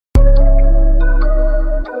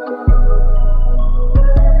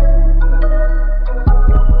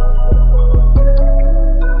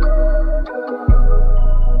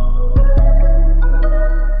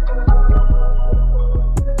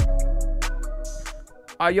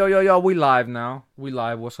Yo, we live now. We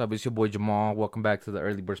live. What's up? It's your boy Jamal. Welcome back to the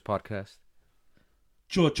Early Burst Podcast.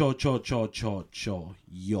 Yo.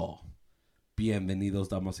 Bienvenidos,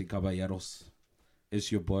 damas y caballeros.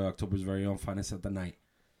 It's your boy, October's very own finest at the night,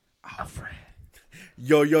 Alfred.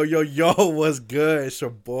 Yo, what's good? It's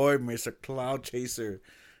your boy, Mr. Cloud Chaser.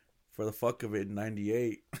 For the fuck of it,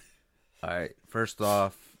 98. All right. First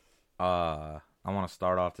off, I want to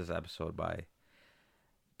start off this episode by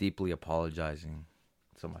deeply apologizing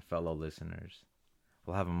to my fellow listeners.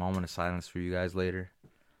 We'll have a moment of silence for you guys later.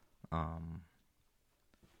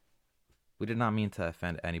 We did not mean to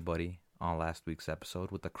offend anybody on last week's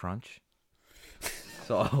episode with the crunch.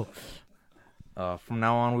 So, from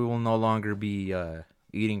now on, we will no longer be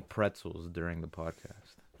eating pretzels during the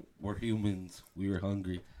podcast. We're humans. We were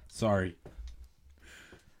hungry. Sorry.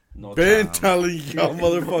 No Been child. telling y'all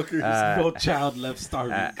motherfuckers. No child left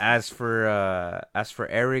starving. As for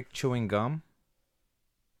Erick chewing gum,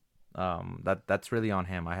 that's really on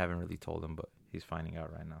him. I haven't really told him, but he's finding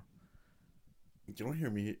out right now. You don't hear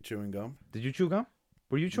me chewing gum. Did you chew gum?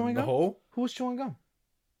 Were you chewing gum? No. Who was chewing gum?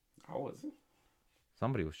 I wasn't.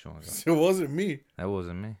 Somebody was chewing gum. It wasn't me. That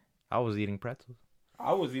wasn't me. I was eating pretzels.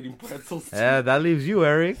 I was eating pretzels too. Yeah, that leaves you,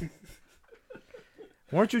 Erick.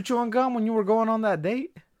 Weren't you chewing gum when you were going on that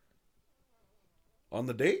date? On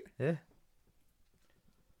the date? Yeah.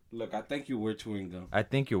 Look, I think you were chewing gum. I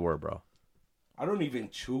think you were, bro. I don't even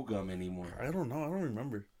chew gum anymore. I don't know. I don't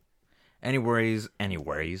remember. Anyways, we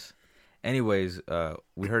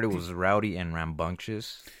heard it was rowdy and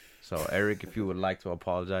rambunctious. So, Erick, if you would like to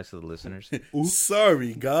apologize to the listeners.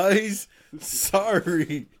 Sorry, guys.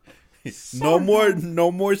 Sorry. No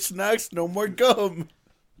more snacks, no more gum.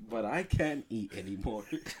 But I can't eat anymore.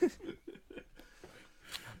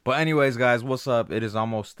 But anyways, guys, what's up? It is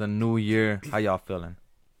almost the new year. How y'all feeling?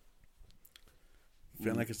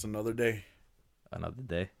 Feeling like it's another day. Another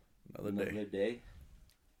day. Another day.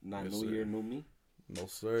 Not Yes, New sir. Year, new me. No,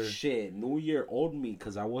 sir. Shit, New Year, old me,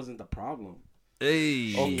 because I wasn't the problem.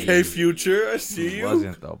 Hey. Okay, future. I see you.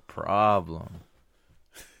 Wasn't the problem.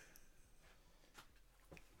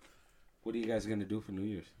 What are you guys going to do for New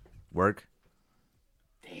Year's? Work.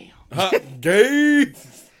 Damn. Gay.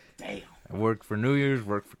 Damn. Work for New Year's,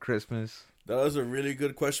 work for Christmas. That was a really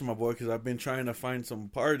good question, my boy, because I've been trying to find some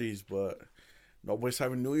parties, but nobody's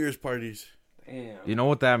having New Year's parties. Damn. You know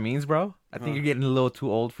what that means, bro? I think you're getting a little too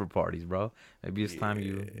old for parties, bro. Maybe it's time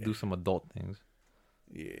you do some adult things.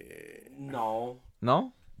 Yeah. No.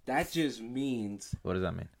 No? That just means What does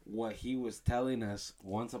that mean? what he was telling us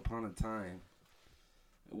once upon a time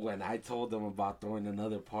when I told him about throwing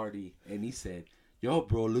another party. And he said, yo,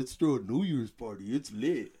 bro, let's throw a New Year's party. It's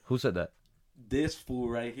lit. Who said that? This fool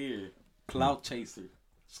right here, Clout Chaser,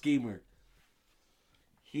 Schemer.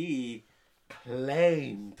 He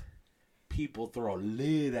claimed people throw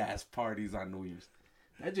lit-ass parties on New Year's.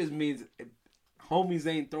 That just means homies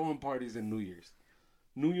ain't throwing parties in New Year's.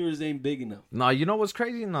 New Year's ain't big enough. No, you know what's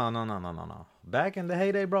crazy? No. Back in the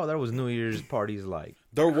heyday, bro, there was New Year's parties like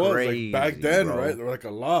There was, crazy, like, back then, bro. right? There were, like,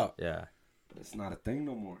 a lot. Yeah. But it's not a thing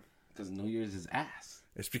no more. Because New Year's is ass.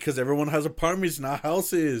 It's because everyone has apartments, not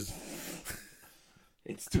houses.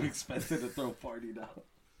 It's too expensive to throw a party now.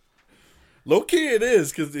 Low key it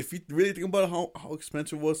is, because if you really think about how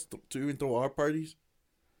expensive it was to even throw our parties.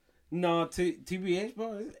 No, TBH,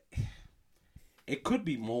 bro, it could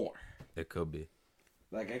be more. It could be.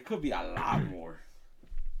 Like, it could be a lot more.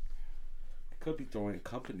 It could be throwing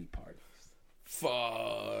company parties.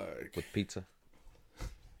 Fuck. With pizza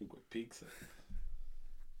With pizza.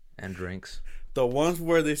 and drinks. The ones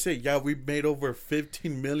where they say, yeah, we made over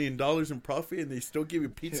 $15 million in profit and they still give you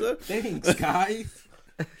pizza? Thanks, guys.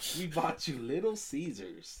 We bought you Little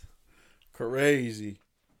Caesars. Crazy.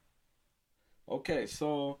 Okay,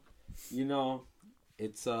 so,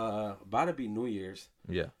 it's about to be New Year's,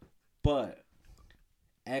 Yeah. but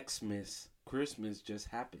Xmas, Christmas just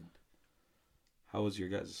happened. How was your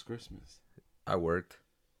guys' Christmas? I worked.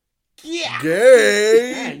 Yeah!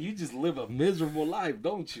 Gay! Man, you just live a miserable life,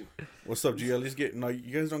 don't you? What's up? Do you at least get... No,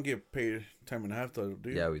 you guys don't get paid time and a half, though,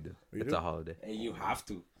 do you? Yeah, we do. You It's do? a holiday. And you have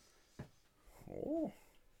to. Oh.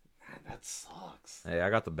 Man, that sucks. Hey, I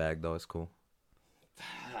got the bag, though. It's cool.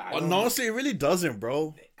 No, honestly, it really doesn't,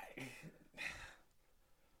 bro.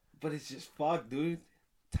 But it's just fuck, dude.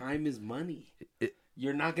 Time is money.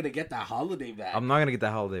 You're not gonna get that holiday back. I'm not going to get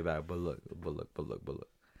that holiday back, but look.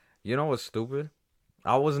 You know what's stupid?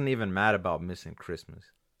 I wasn't even mad about missing Christmas.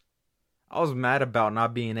 I was mad about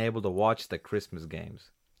not being able to watch the Christmas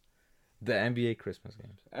games. The NBA Christmas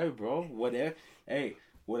games. Hey, bro.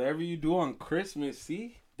 Whatever you do on Christmas,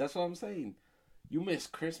 see? That's what I'm saying. You miss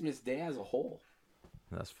Christmas Day as a whole.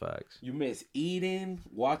 That's facts. You miss eating,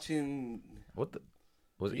 watching. What the?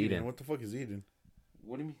 Was eating? What the fuck is eating?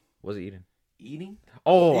 What do you mean? Was eating? Eating?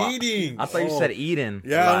 Oh, Eating. I thought you said Eden.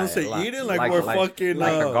 Yeah, I was gonna say Eden, like we're fucking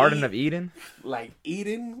like a Garden of Eden. Like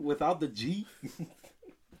eating without the G.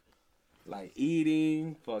 Like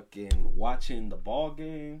eating, fucking watching the ball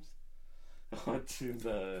games, watching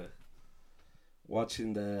the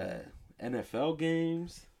NFL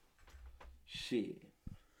games. Shit.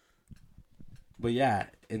 But yeah,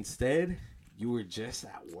 instead you were just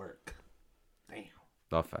at work. Damn.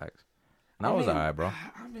 The facts. That was alright, bro.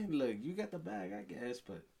 I mean, look, you got the bag, I guess,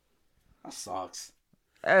 but that sucks.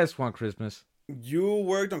 That's one Christmas. You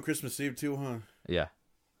worked on Christmas Eve too, huh? Yeah.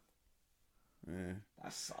 Yeah.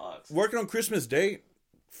 That sucks. Working on Christmas Day?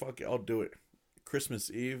 Fuck it, I'll do it. Christmas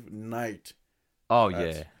Eve night. Oh,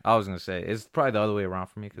 yeah. I was going to say, it's probably the other way around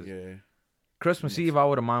for me. Cause Christmas Eve, I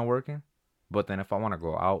wouldn't mind working. But then if I want to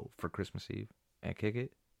go out for Christmas Eve and kick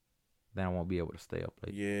it, then I won't be able to stay up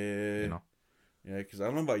late. Yeah. You know? Yeah, because I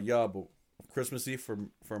don't know about y'all, but Christmas Eve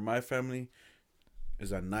for my family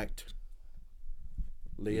is at night.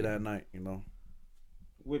 Late at night, you know.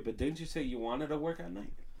 Wait, but didn't you say you wanted to work at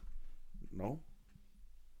night? No.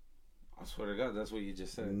 I swear to God, that's what you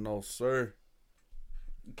just said. No, sir.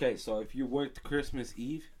 Okay, so if you worked Christmas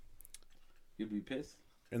Eve, you'd be pissed?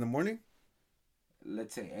 In the morning?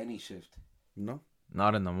 Let's say any shift. No.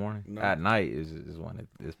 Not in the morning. No. At night is when it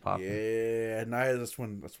is popping. Yeah, at night that's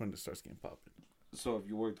when it starts getting popping. So if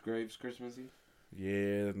you worked Graves Christmas Eve?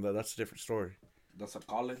 Yeah, that's a different story. That's a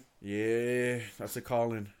calling? Yeah, that's a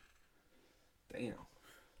calling. Damn.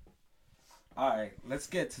 Alright, let's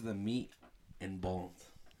get to the meat and bones.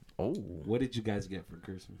 Oh. What did you guys get for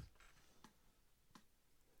Christmas?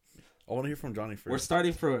 I want to hear from Johnny first.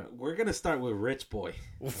 We're gonna start with Rich Boy.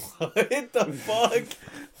 What the fuck?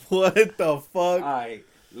 What the fuck? Alright,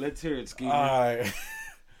 let's hear it, Skeeter. Alright.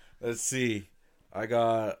 Let's see. I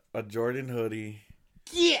got a Jordan hoodie.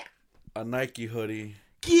 Yeah! A Nike hoodie.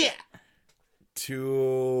 Yeah!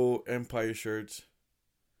 2 Empire shirts.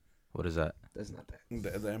 What is that? That's not that.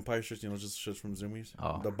 The Empire shirts, just shirts from Zoomies.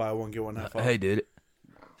 Oh. The buy one, get one half off. Hey, did it?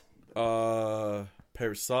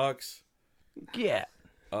 Pair of socks. Yeah.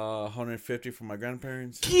 150 for my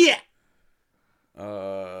grandparents. Yeah!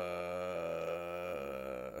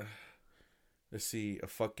 Let's see, a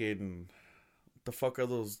fucking... What the fuck are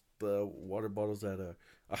those, the water bottles that,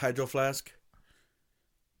 a hydro flask?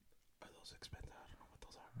 Are those expensive? I don't know what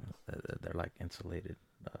those are. They're like insulated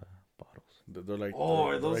bottles. They're like...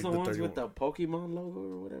 Are those like the ones 31 with the Pokemon logo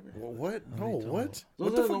or whatever? What? No, what? Those What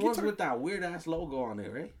are the fuck ones with that weird ass logo on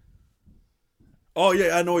it, right? Oh,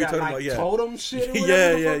 yeah, I know what you're That, talking like, about, yeah. totem shit or Yeah,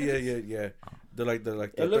 whatever the yeah, fuck yeah, it is? yeah. They're like the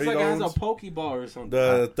It looks like it has a ones. Pokeball or something.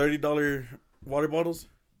 The $30 water bottles?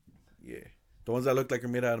 Yeah. The ones that look like are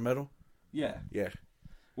made out of metal? Yeah. Yeah.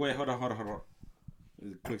 Wait, hold on.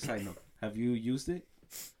 Quick side note. Have you used it?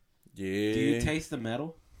 Yeah. Do you taste the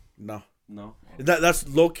metal? No. No. That's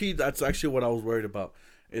low key. That's actually what I was worried about.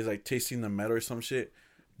 Is like tasting the metal or some shit.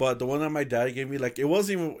 But the one that my dad gave me, like it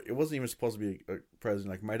wasn't even supposed to be a present.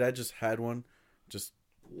 Like my dad just had one, just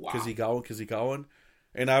because he got one.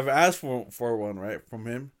 And I've asked for one right from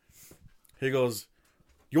him. He goes,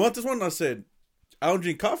 "You want this one?" I said, "I don't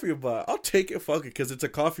drink coffee, but I'll take it. Fuck it, because it's a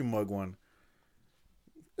coffee mug one.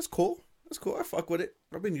 It's cool. It's cool. I fuck with it.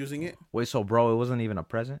 I've been using it." Wait, so bro, it wasn't even a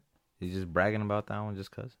present? He's just bragging about that one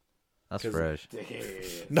just cause? That's fresh.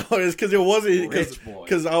 No, it's because it wasn't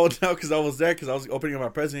because I was there because I was opening up my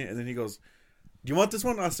present, and then he goes, "Do you want this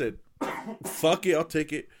one?" I said, "Fuck it, I'll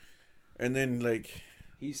take it." And then like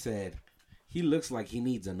he said, "He looks like he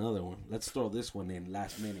needs another one. Let's throw this one in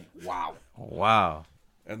last minute." Wow.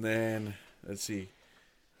 And then let's see.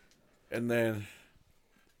 And then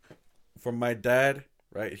from my dad,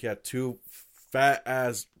 right? He had 2 fat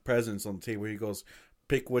ass presents on the table. He goes,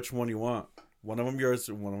 "Pick which one you want. One of them yours,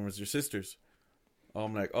 and one of them is your sister's."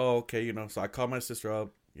 I'm like, "Oh, okay, So I called my sister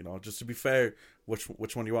up, just to be fair,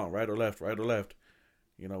 which one you want, right or left, right or left.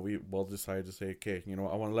 We both decided to say, okay, I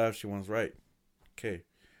want left, she wants right. Okay.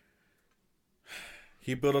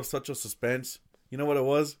 He built up such a suspense. You know what it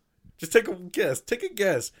was? Just take a guess. Take a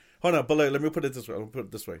guess. Hold on, but let me put it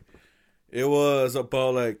this way. It was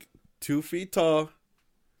about like 2 feet tall,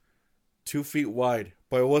 2 feet wide,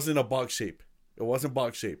 but it wasn't a box shape. It wasn't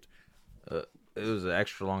box shaped. It was an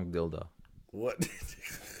extra long dildo. What?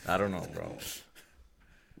 I don't know, bro.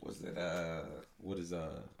 Was it what is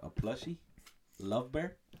a plushie? Love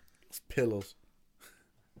bear? It's pillows.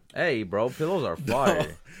 Hey, bro, pillows are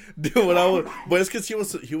fire. No. But it's because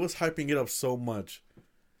he was hyping it up so much,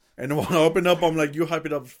 and when I opened up, I'm like, "You hype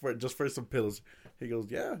it up for some pillows." He goes,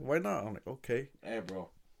 "Yeah, why not?" I'm like, "Okay." Hey, bro.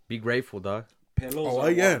 Be grateful, dog. pillows. Oh, are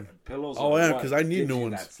I am. what- Pillows. Oh, are I am, what 'cause I need gives new you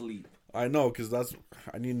ones. That sleep. I know, because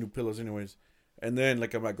I need new pillows anyways. And then,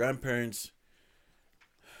 like, at my grandparents,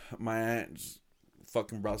 my aunt just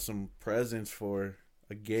fucking brought some presents for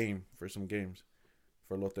a game, for some games.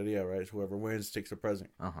 For Loteria, right? Whoever wins takes a present.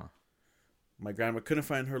 Uh-huh. My grandma couldn't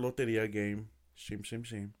find her Loteria game. Shame.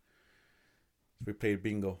 So we played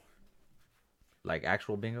bingo. Like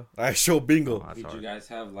actual bingo? Actual bingo. Oh, that's Did you hard. guys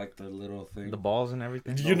have like the little thing? The balls and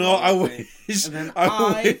everything? You know, I little wish. thing. And then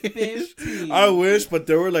I wish. I-15. I wish, but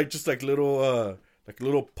they were like just like little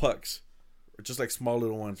pucks. Or just like small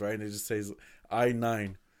little ones, right? And it just says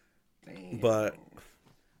I-9. Damn. But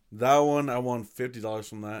that one, I won $50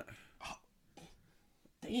 from that.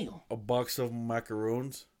 Damn. A box of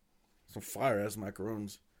macaroons. Some fire-ass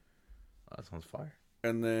macaroons. Oh, that sounds fire.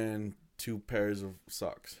 And then 2 pairs of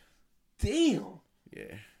socks. Damn.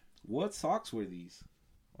 Yeah. What socks were these?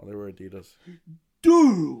 Oh, they were Adidas.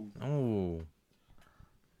 Dude. Oh.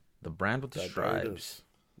 The brand with the That stripes.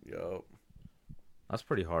 Adidas. Yup. That's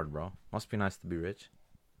pretty hard, bro. Must be nice to be rich.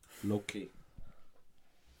 Low key.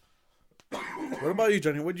 What about you,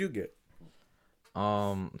 Johnny? What'd you get?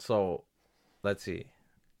 So let's see.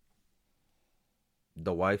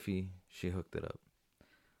 The wifey, she hooked it up.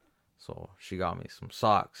 So she got me some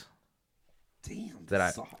socks. Damn. That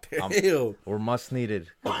I- sock. Ew. Were much needed.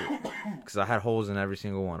 Because I had holes in every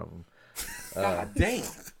single one of them. God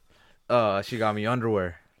damn. She got me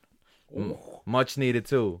underwear. Much needed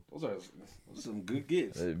too. Those are some good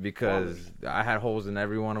gifts. Because I had holes in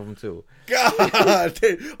every one of them too. God.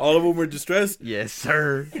 All of them were distressed. Yes,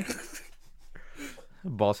 sir.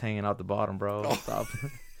 Balls hanging out the bottom, bro. Stop.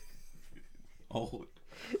 Oh.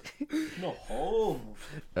 No hole.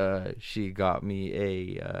 She got me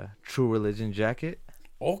a True Religion jacket.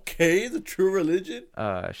 Okay, the True Religion.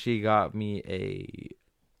 She got me a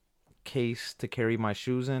case to carry my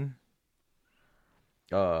shoes in.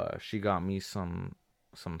 She got me some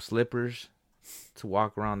slippers to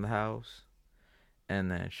walk around the house. And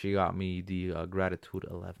then she got me the Gratitude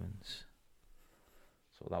 11s.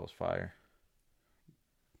 So that was fire.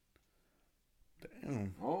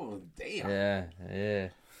 Damn. Oh, damn. Yeah.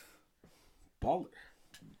 Baller.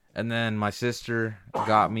 And then my sister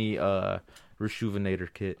got me a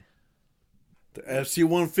Rejuvenator kit. The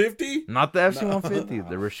FC-150? Not the FC-150,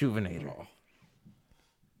 the Rejuvenator.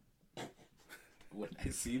 Oh, When I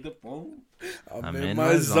see the phone. I'm in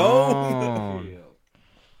my zone. Yeah.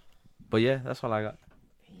 But yeah, that's all I got.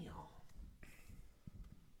 Damn.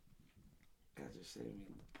 Guys are saying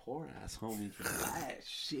me poor ass homie for that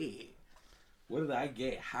shit. What did I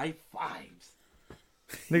get? High fives.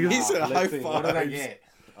 Nigga, he said let's high see, fives. What did I get?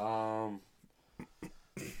 I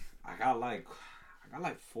got like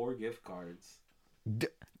 4 gift cards.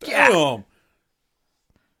 Damn.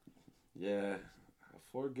 Yeah,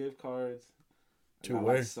 4 gift cards. I To got,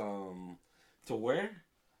 where? Like, some to wear.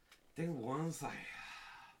 I think one's like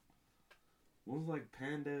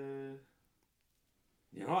Panda.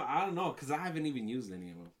 You know, I don't know because I haven't even used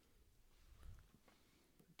any of them.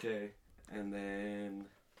 Okay, and then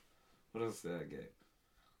what else did I get?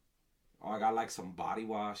 Oh, I got like some body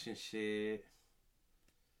wash and shit.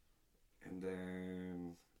 And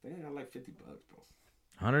then I think I got like $50, bro.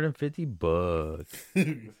 $150.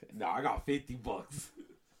 No, I got $50.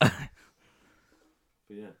 But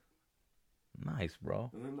yeah, Nice,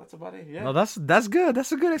 bro. and then that's about it. Yeah. No, that's good.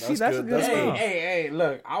 That's a good. That's That's a good. good. That's song. Hey,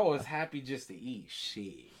 look, I was happy just to eat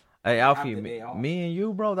shit. Hey, Alfie, Half the day off. me and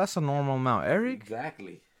you, bro. That's a normal amount. Eric,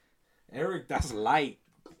 Exactly. Eric, that's light.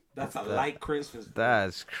 That's a light Christmas.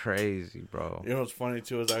 that's crazy, bro. You know what's funny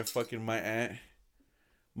too is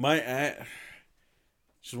my aunt,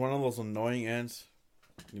 she's one of those annoying aunts,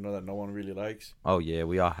 you know, that no one really likes. Oh yeah,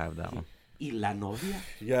 we all have that one. Y la novia?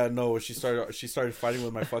 Yeah, no, she started fighting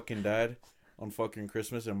with my fucking dad on fucking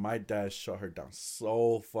Christmas, and my dad shut her down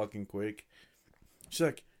so fucking quick. She's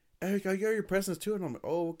like, Eric, I got your presents too, and I'm like,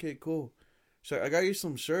 oh, okay, cool. She's like, I got you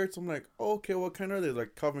some shirts. I'm like, oh, okay, what kind are they?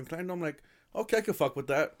 Like Calvin Klein. I'm like, okay, I can fuck with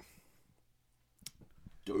that.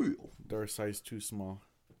 Damn. They're a size too small.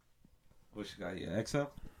 What you got? Yeah, XL?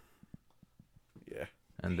 Yeah,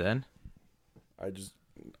 And then I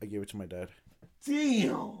gave it to my dad.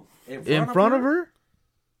 Damn. in front of her.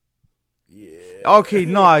 Yeah. Okay,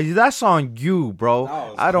 no, that's on you, bro. That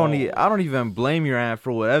was I don't. cold. I don't even blame your aunt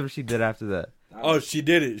for whatever she did after that. Oh, she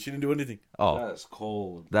did it. She didn't do anything. Oh, That's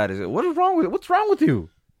cold. that is it. What's wrong with you?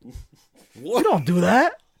 What? You don't do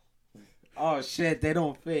that. Oh, shit, they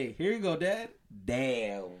don't fit. Here you go, Dad.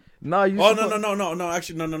 Damn. No, you. Oh, no.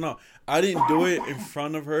 Actually, no. I didn't do it in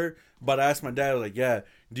front of her, but I asked my dad, like, yeah,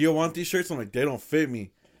 do you want these shirts? I'm like, they don't fit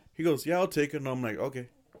me. He goes, yeah, I'll take it. And I'm like, okay.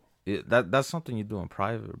 That's something you do in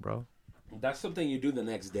private, bro. That's something you do the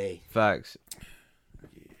next day. Facts.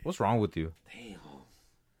 What's wrong with you? Damn.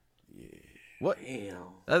 What?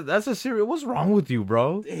 Damn. That's a serious. What's wrong with you,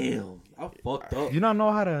 bro? Damn. I fucked up. You not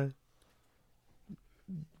know how to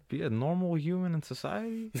be a normal human in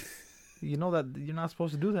society? You know that you're not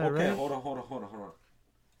supposed to do that, Okay, right? hold on.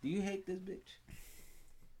 Do you hate this bitch?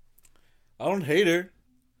 I don't hate her.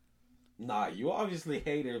 Nah, you obviously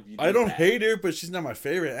hate her. If you I don't that. hate her, but she's not my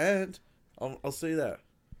favorite aunt. I'll say that.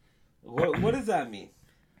 What does that mean?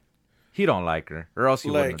 He don't like her, or else he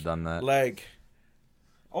Like, wouldn't have done that. Like,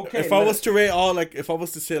 Okay. if I was to rate all, like, if I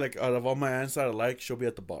was to say, like, out of all my aunts that I like, she'll be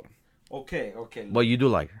at the bottom. Okay. But you do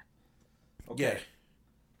like her. Okay. Yeah.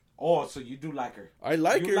 Oh, so you do like her. I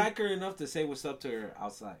like her. You like her enough to say what's up to her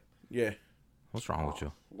outside. Yeah. What's wrong with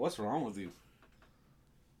you? What's wrong with you?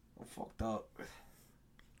 I'm fucked up.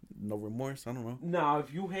 No remorse. I don't know. Now,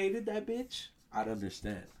 if you hated that bitch, I'd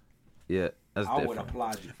understand. Yeah, that's I would different.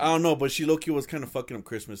 applaud you. I don't know, but she low-key was kind of fucking up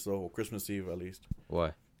Christmas, though. Christmas Eve, at least.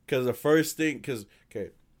 Why? Because the first thing,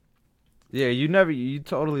 okay. Yeah, you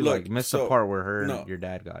totally Look, missed so- the part where her no. and your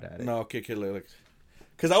dad got at it. No, okay, like,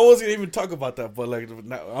 because I wasn't gonna even talk about that, but like,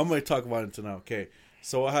 now, I'm gonna talk about it now. Okay,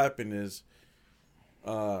 so what happened is,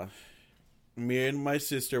 me and my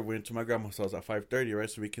sister went to my grandma's house at 5:30, right,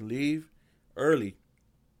 so we can leave early.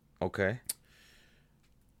 Okay.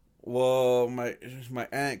 Well, my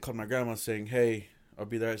aunt called my grandma saying, "Hey, I'll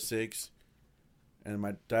be there at 6," and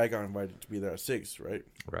my dad got invited to be there at 6, right?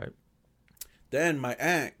 Right. Then my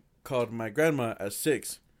aunt called my grandma at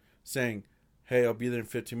 6, saying, "Hey, I'll be there in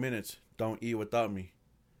 15 minutes. Don't eat without me."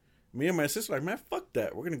 Me and my sister like, "Man, fuck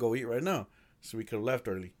that. We're gonna go eat right now." So we could have left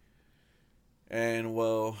early. And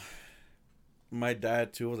well, my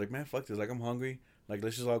dad too was like, "Man, fuck this. Like, I'm hungry. Like,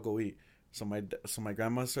 let's just all go eat." So my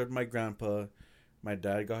grandma served my grandpa. My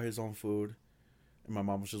dad got his own food, and my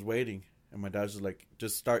mom was just waiting. And my dad's just like,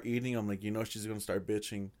 "Just start eating." I'm like, she's gonna start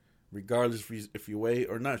bitching, regardless if you wait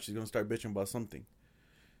or not. She's gonna start bitching about something.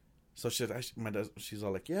 So she's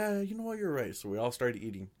all like, "Yeah, you know what? You're right." So we all started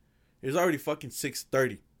eating. It was already fucking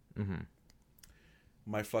 6:30. Mm-hmm.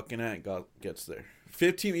 My fucking aunt gets there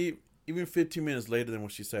 15 minutes later than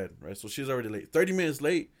what she said, right? So she's already late, 30 minutes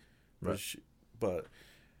late. Right. But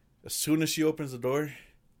as soon as she opens the door,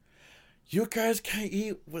 "You guys can't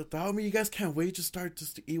eat without me. You guys can't wait to start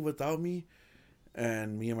just to eat without me."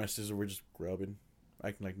 And me and my sister were just grubbing,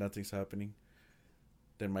 acting like nothing's happening.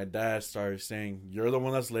 Then my dad started saying, "You're the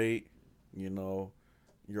one that's late. You're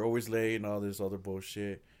always late," and all this other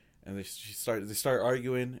bullshit. And they start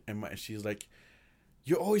arguing, and she's like,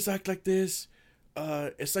 "You always act like this.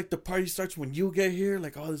 It's like the party starts when you get here,"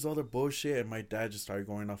 like all this other bullshit. And my dad just started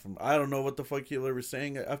going off. I don't know what the fuck he was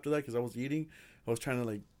saying after that, because I was eating. I was trying to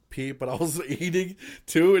like pee, but I was eating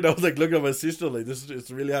too, and I was like looking at my sister like,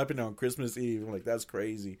 it's really happening on Christmas Eve. I'm like, that's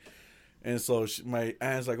crazy. And so my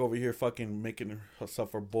aunt's like over here fucking making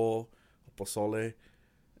herself a bowl of pozole,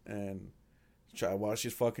 and while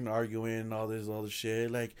she's fucking arguing and all this other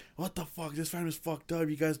shit, like, "What the fuck? This family's fucked up.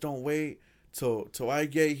 You guys don't wait till I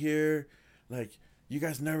get here. Like, you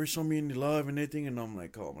guys never show me any love and anything." And I'm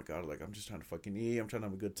like, "Oh my god, like, I'm just trying to fucking eat. I'm trying to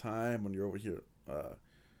have a good time when you're over here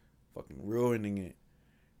fucking ruining it."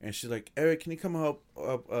 And she's like, "Eric, can you come help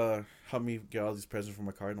me get all these presents from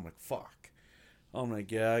my car?" And I'm like, "Fuck." I'm like,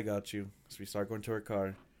 "Yeah, I got you." So we start going to her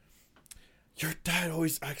car. "Your dad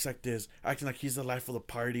always acts like this, acting like he's the life of the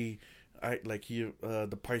party.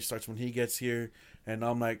 The party starts when he gets here." And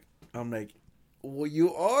I'm like, "Well,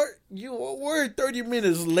 we're 30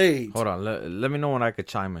 minutes late." Hold on. Let me know when I could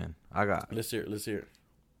chime in. Let's hear it.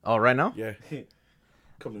 Oh, right now? Yeah.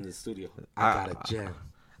 Come in the studio. I got a jam.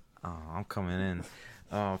 Oh, I'm coming in.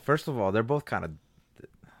 First of all, they're both kind of...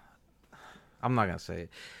 I'm not going to say it.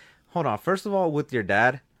 Hold on. First of all, with your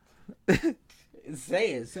dad...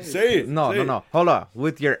 Say it. Say it. No. Hold on.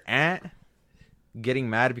 With your aunt getting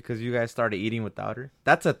mad because you guys started eating without her.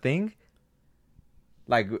 That's a thing?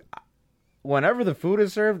 Like, whenever the food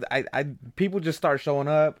is served, people just start showing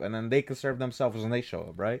up, and then they can serve themselves when they show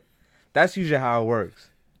up, right? That's usually how it works.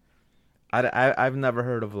 I've never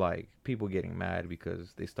heard of, like, people getting mad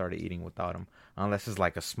because they started eating without them. Unless it's,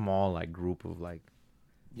 like, a small, like, group of, like...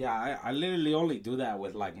 Yeah, I literally only do that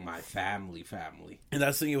with, like, my family. And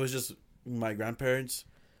that's the thing, it was just my grandparents,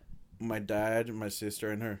 my dad, my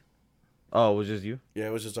sister, and her. Oh, it was just you? Yeah,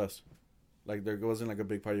 it was just us. Like, there wasn't, like, a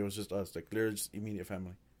big party. It was just us. Like, literally just immediate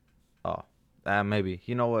family. Oh. Maybe.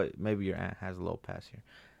 You know what? Maybe your aunt has a little pass here.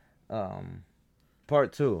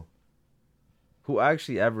 Part 2. Who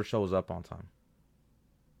actually ever shows up on time?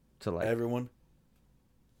 To, like... Everyone.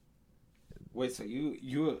 Wait, so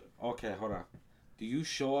you... Okay, hold on. Do you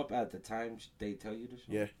show up at the time they tell you to show up?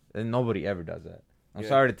 Yeah. And nobody ever does that. I'm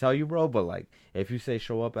sorry to tell you, bro, but like, if you say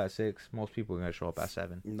show up at 6, most people are gonna show up at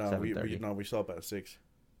 7. No, 7:30. we show up at 6.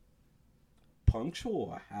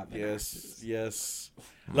 Punctual, I have. Yes.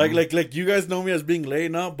 Like you guys know me as being late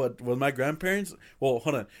now, but with my grandparents, well,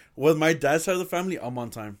 hold on, with my dad's side of the family, I'm on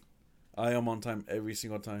time. I am on time every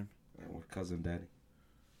single time. And with cousin Daddy.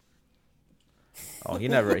 Oh, he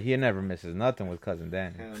never misses nothing with cousin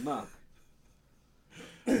Danny. Hell no.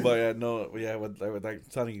 But with I'm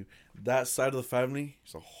telling you, that side of the family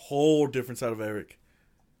is a whole different side of Eric.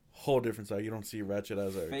 Whole different side. You don't see ratchet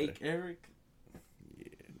as Eric. Fake Eric.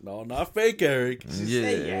 No, not fake Eric.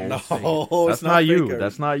 Yeah, No, that's it's not fake you. Eric.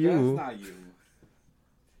 That's not you. That's not you.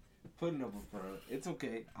 Putting up a front. It's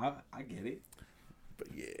okay. I get it. But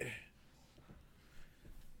yeah.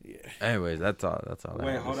 Anyways, that's all. I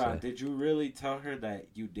Wait, have to hold on. say. Did you really tell her that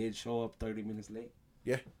you did show up 30 minutes late?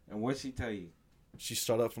 Yeah. And what'd she tell you? She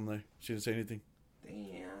started up from there. She didn't say anything.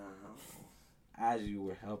 Damn. As you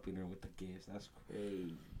were helping her with the gifts. That's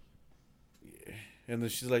crazy. Yeah. And then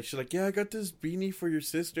she's like, yeah, I got this beanie for your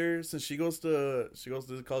sister since she goes to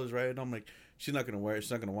college, right? And I'm like, she's not gonna wear it.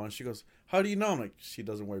 She's not gonna want it. She goes, how do you know? I'm like, she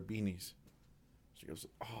doesn't wear beanies. She goes,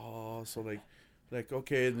 oh, so like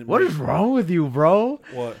okay. And then What is wrong with you, bro?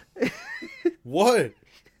 What? What?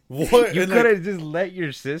 What? You And, could like, have just let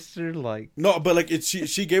your sister like. no, but like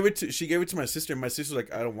she gave it to my sister. And my sister's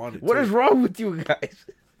like, I don't want it. What is wrong with you guys?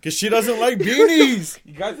 Because she doesn't like beanies.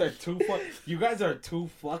 You guys are too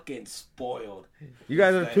fucking spoiled. You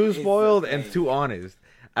guys are too It's the spoiled thing. and too honest.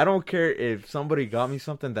 I don't care if somebody got me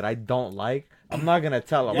something that I don't like. I'm not gonna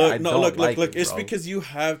tell them. I don't like it, It's bro. because you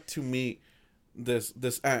have to meet this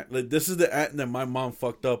aunt. Like this is the aunt that my mom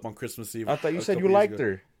fucked up on Christmas Eve. I thought you a said couple you years liked ago.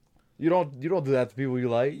 her. You don't do that to people you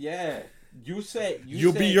like. Yeah. You said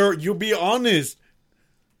You be honest.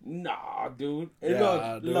 Nah, dude.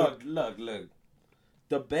 Yeah, Look.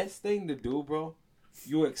 The best thing to do, bro,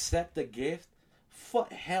 you accept the gift.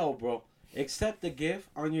 Fuck hell, bro. Accept the gift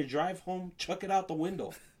on your drive home, chuck it out the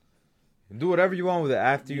window. Do whatever you want with it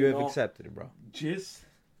after you have know, accepted it, bro. Just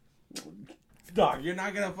you're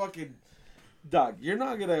not gonna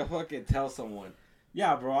fucking tell someone,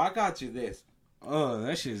 yeah, bro, I got you this. Oh,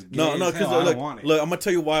 that shit's gay No, as because hell. I don't want it. look, I'm gonna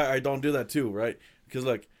tell you why I don't do that too, right? Because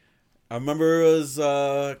like, I remember it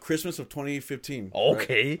was Christmas of 2015.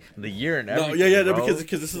 Okay, the year and everything. No, yeah, bro.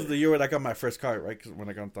 because this is the year when I got my first car, right? Because when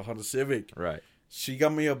I got the Honda Civic, Right. she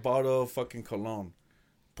got me a bottle of fucking cologne.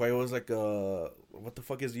 But it was like what the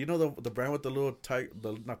fuck is the brand with the little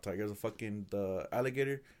not tiger, the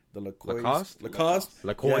alligator, the Lacoste. Lacoste?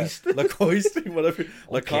 Yeah, Lacoste, whatever.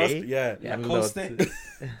 Lacoste, Okay. yeah. Yeah, Lacoste.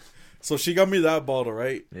 So she got me that bottle,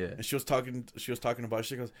 right? Yeah. And she was talking about it.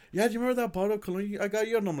 She goes, yeah, do you remember that bottle of cologne I got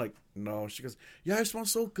you? And I'm like, no. She goes, yeah, it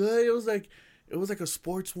smells so good. It was like a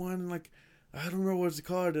sports one, and like I don't remember what it's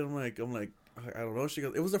called. And I'm like, I don't know. She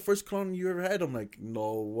goes, it was the first cologne you ever had. I'm like,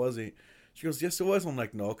 no, it wasn't. She goes, yes, it was. I'm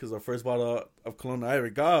like, no, because the first bottle of cologne I ever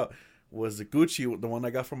got was the Gucci, the one I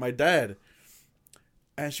got from my dad.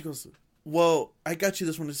 And she goes, well, I got you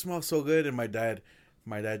this one. It smells so good. And my dad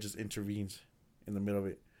just intervenes in the middle of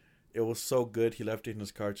it. It was so good, he left it in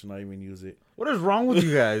his car to not even use it. What is wrong with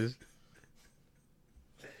you guys?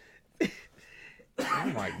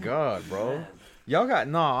 Oh my god, bro! Y'all got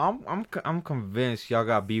I'm convinced y'all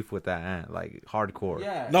got beef with that aunt, like hardcore.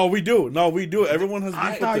 Yeah. No, we do. Everyone has beef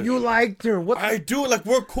I with thought it. you liked her. What? I do. Like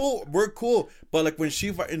we're cool. But like when she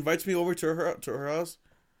invites me over to her house,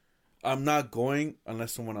 I'm not going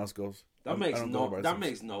unless someone else goes. That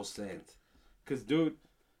makes no sense. Cause dude,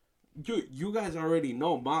 you guys already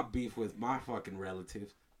know my beef with my fucking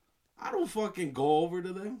relatives. I don't fucking go over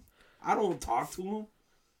to them. I don't talk to them.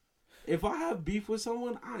 If I have beef with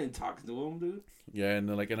someone, I ain't talking to them, dude. Yeah, and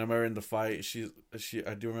then, like, and I remember in the fight,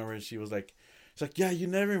 I do remember she was like, she's like, yeah, you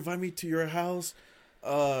never invite me to your house,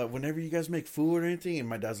 whenever you guys make food or anything, and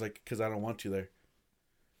my dad's like, because I don't want you there.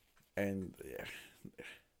 And yeah.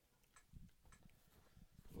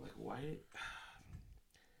 Like,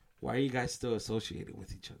 why are you guys still associated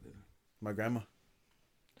with each other? My grandma.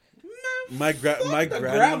 My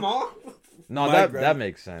grandma. No, My that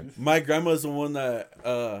makes sense. My grandma is the one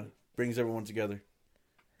that brings everyone together.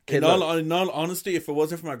 Okay, In look. all honesty, if it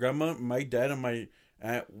wasn't for my grandma, my dad and my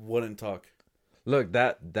aunt wouldn't talk. Look,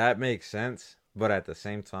 that makes sense, but at the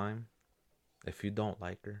same time, if you don't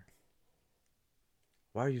like her,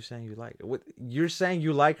 why are you saying you like her? What, you're saying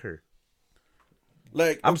you like her.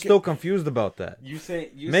 Like I'm okay, still confused about that. You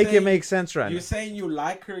Make it make sense right You now. saying you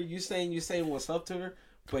like her? You saying what's up to her?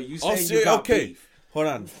 But you Oh, saying see, you got okay. beef? Hold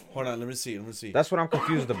on. Let me see. That's what I'm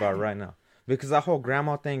confused about right now. Because that whole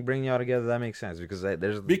grandma thing bringing y'all together, that makes sense. Because like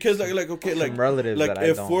okay, some like relatives like that I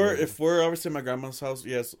if don't we're really- if we're obviously at my grandma's house,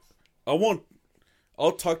 yes, I won't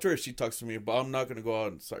I'll talk to her if she talks to me, but I'm not gonna go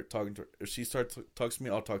out and start talking to her. If she talks to me,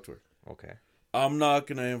 I'll talk to her. Okay. I'm not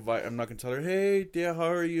gonna tell her, hey, dear, how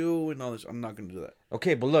are you, and all this. I'm not gonna do that.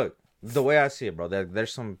 Okay, but look, the way I see it, bro,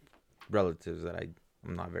 there's some relatives that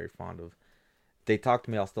I'm not very fond of. They talk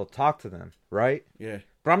to me, I'll still talk to them, right? Yeah.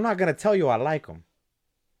 But I'm not gonna tell you I like them.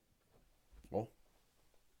 Oh.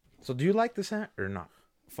 So do you like this aunt or not?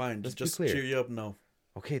 Fine, Let's just be clear. cheer you up. No.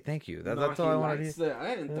 Okay, thank you. No, That's all I want to likes hear. the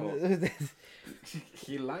aunt, though.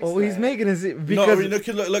 He likes Oh, he's that. making it No, because I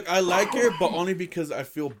mean, look, I like her, but only because I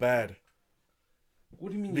feel bad.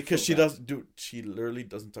 What do you mean? Because she doesn't do. She literally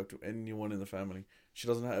doesn't talk to anyone in the family. She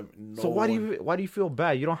doesn't have no. So why do you feel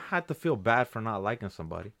bad? You don't have to feel bad for not liking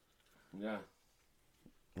somebody. Yeah.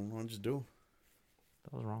 I just do.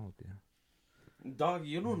 What's wrong with you? Dog,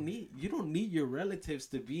 you don't need your relatives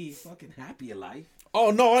to be fucking happy in life. Oh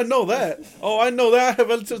no, I know that. I have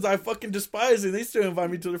relatives I fucking despise, and they still invite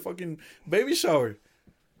me to their fucking baby shower.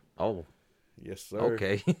 Oh, Yes, sir.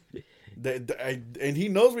 okay. And he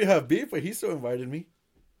knows we have beef, but he still invited me.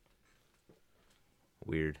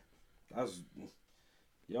 Weird.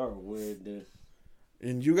 Y'all are weird, dude.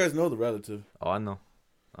 And you guys know the relative, Oh, I know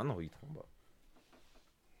what you're talking about.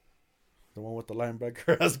 the one with the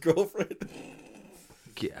linebacker as girlfriend.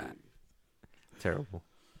 Yeah. Terrible.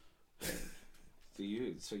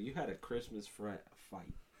 So you had a Christmas fight,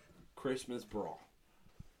 Christmas brawl.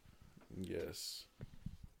 Yes.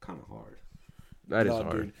 Kind of hard. That is No,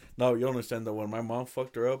 hard. dude. No, you don't understand that when my mom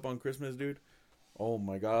fucked her up on Christmas, dude. Oh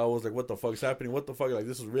my god, I was like, what the fuck's happening? What the fuck? Like,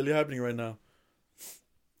 this is really happening right now.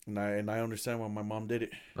 And I understand why my mom did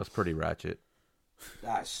it. That's pretty ratchet.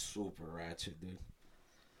 That's super ratchet, dude.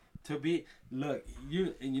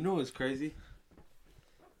 You know what's crazy?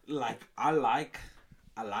 Like I like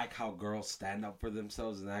how girls stand up for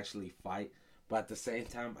themselves and actually fight, but at the same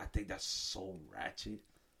time, I think that's so ratchet.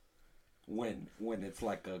 When it's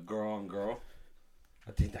like a girl on girl,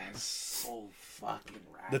 I think that's so fucking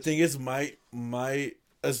ratchet. The thing is,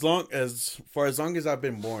 as long as I've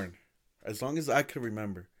been born, as long as I can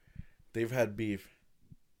remember, they've had beef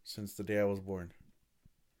since the day I was born.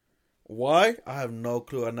 Why? I have no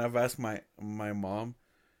clue. And I've asked my mom.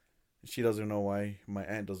 She doesn't know why. My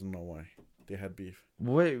aunt doesn't know why they had beef.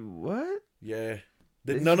 Wait, what? Yeah,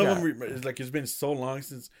 This none of guy- them. It's like it's been so long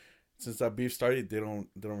since that beef started. They don't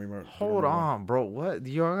remember. Hold on, bro. What?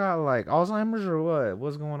 Y'all got like Alzheimer's or what?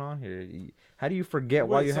 What's going on here? How do you forget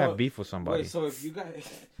why you have beef with somebody? Wait, so if you guys,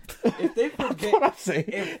 if they forget, what I'm saying.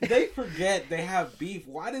 if they forget they have beef,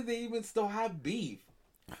 why do they even still have beef?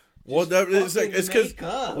 Well, it's because make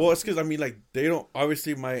up. I mean, like, they don't.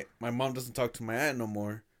 Obviously, my mom doesn't talk to my aunt no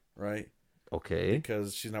more, right? Okay.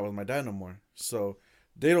 Because she's not with my dad no more. So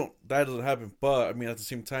they don't. That doesn't happen. But I mean, at the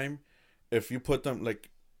same time, if you put them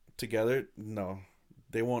like together, no,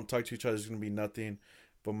 they won't talk to each other. There's gonna be nothing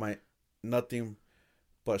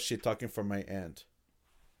but shit talking from my aunt.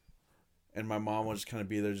 And my mom will just kind of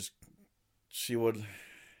be there. Just she would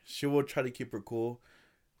try to keep her cool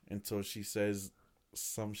until she says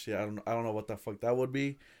some shit. I don't know what the fuck that would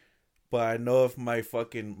be. But I know if my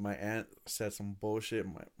aunt said some bullshit,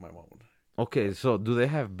 my mom would. Okay, so do they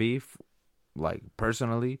have beef, like,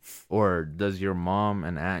 personally? Or does your mom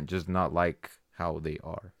and aunt just not like how they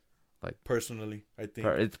are? Like, Personally, I think.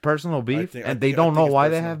 it's personal beef? I And they think don't know it's why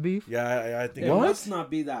they personal. have beef? Yeah, I think. It What? must not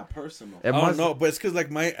be that personal. It I must- don't know, but it's because, like,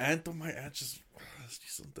 my aunt just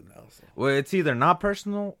she's something else. Well, it's either not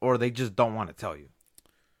personal or they just don't want to tell you.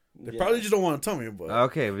 They probably just don't want to tell me, but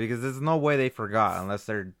Okay, because there's no way they forgot unless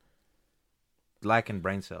they're lacking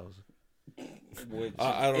brain cells. Which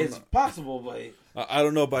I don't it's know. possible, but I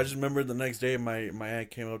don't know. But I just remember the next day, my aunt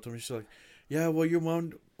came up to me. She's like, "Yeah, well, your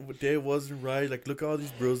mom day wasn't right. Like, look at all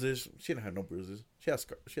these bruises. She didn't have no bruises. She has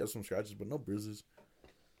some scratches, but no bruises.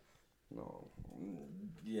 no,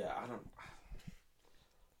 yeah, I don't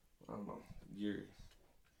know.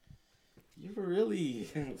 You're really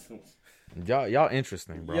Y'all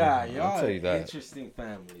interesting, bro. yeah, I'll y'all tell you an that. interesting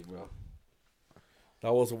family, bro.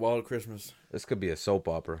 That was a wild Christmas. This could be a soap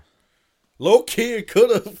opera. Low key, it could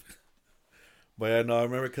have. But yeah, no, I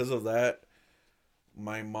remember because of that,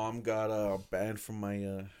 my mom got banned from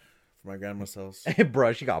my grandma's house. Hey,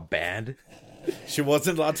 bro, she got banned. She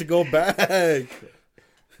wasn't allowed to go back.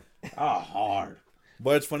 Hard.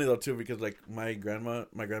 But it's funny though too because like my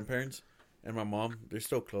grandparents, and my mom, they're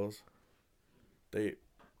still close. They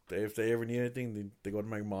if they ever need anything, they go to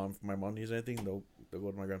my mom. If my mom needs anything, they'll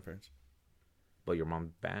go to my grandparents. But your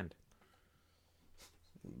mom's banned.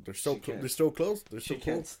 They're still She can't- they're still close. They're She still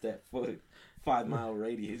can't close. step foot 5-mile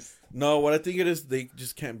radius. No, what I think it is, they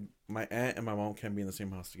just can't. My aunt and my mom can't be in the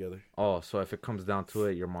same house together. Oh, so if it comes down to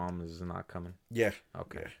it, your mom is not coming. Yeah.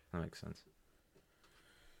 Okay, Yeah. that makes sense.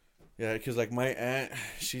 Yeah, because like my aunt,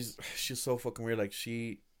 she's so fucking weird. Like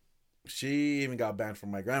she even got banned from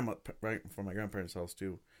my from my grandparents' house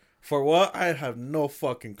too. For what? I have no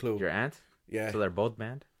fucking clue. Your aunt? Yeah. So they're both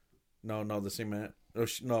banned? No, the same aunt.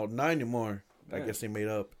 No, not anymore. I Yeah. guess they made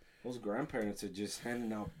up. Those grandparents are just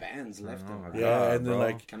handing out bans left and right. Yeah, God, and then bro.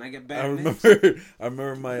 like Can I get I banned?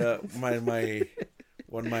 remember my my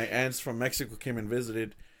when my aunts from Mexico came and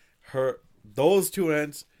visited those two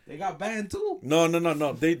aunts. They got banned too. No.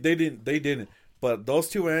 They didn't. But those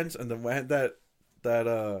two aunts and the aunt that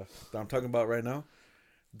I'm talking about right now,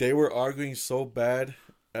 they were arguing so bad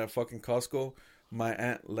at fucking Costco. My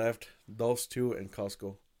aunt left those two in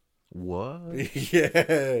Costco. What?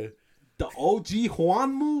 Yeah. The OG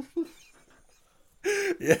Juan move.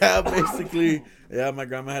 Yeah, basically. Yeah, my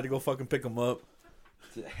grandma had to go fucking pick them up.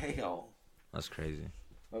 Hell, That's crazy.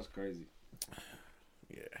 that's crazy.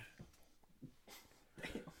 Yeah.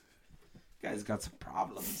 You guys got some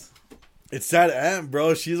problems. It's that aunt,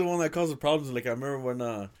 bro. She's the one that causes problems. Like I remember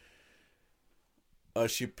when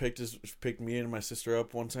she picked me and my sister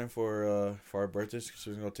up one time for our birthdays because she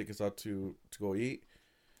was gonna take us out to go eat.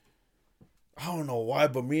 I don't know why,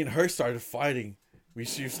 but me and her started fighting.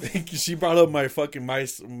 She brought up my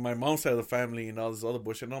mom's side of the family and all this other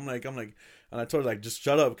bullshit. And I'm like, and I told her like, just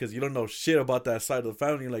shut up because you don't know shit about that side of the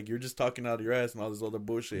family. Like you're just talking out of your ass and all this other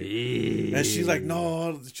bullshit. And she's like,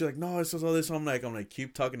 no, it's just all this. I'm like,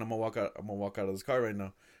 keep talking. I'm gonna walk out of this car right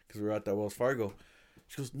now because we were at that Wells Fargo.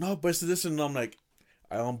 She goes, no, but it's this, and I'm like,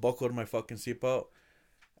 I unbuckled my fucking seatbelt.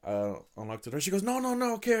 Unlocked the door. She goes,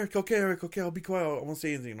 no, okay, Eric, okay, I'll be quiet. I won't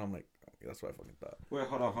say anything. And I'm like, okay, that's what I fucking thought. Wait,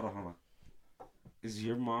 hold on. Is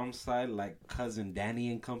your mom's side like cousin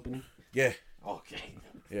Danny and company? Yeah. Okay.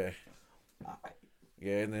 Yeah.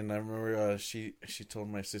 Yeah, and then I remember she told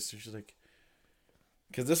my sister, she's like,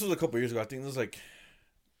 because this was a couple years ago. I think this was like,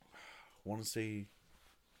 I want to say,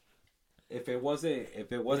 If it wasn't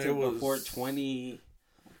before 20.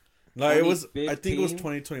 no, it was. I 2015? think it was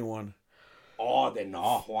 2021. Oh, then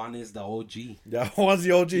no, Juan is the OG. Yeah, Juan's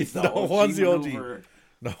the OG. He's the No, OG Juan's the OG. maneuver.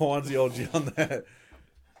 No, Juan's the OG on that.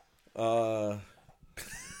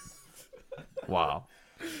 Wow.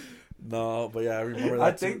 No, but yeah, I remember that.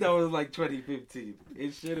 I think that was like 2015.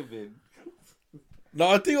 It should have been. No,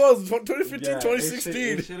 I think it was 2015, Yeah,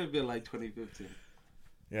 2016. It should have been like 2015.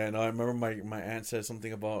 Yeah, no, I remember my aunt said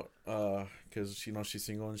something about because she knows she's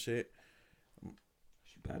single and shit.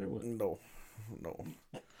 She better with. No.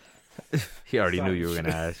 He already knew you were gonna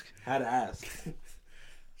ask. Had to ask.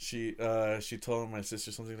 She told my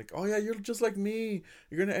sister something like, "Oh yeah, you're just like me.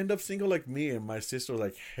 You're gonna end up single like me." And my sister was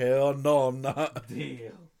like, "Hell no, I'm not." Damn.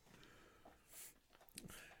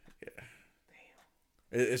 Yeah.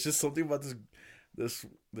 It's just something about this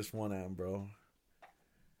one aunt, bro.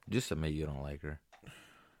 Just admit you don't like her.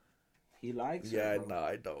 He likes Yeah, her. bro. no,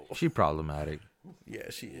 I don't. She problematic. Yeah,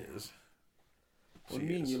 she is. What do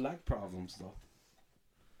you mean? You like problems though?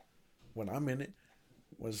 When I'm in it,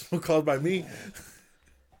 when it's caused by me,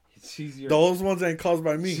 She's your. those ones ain't caused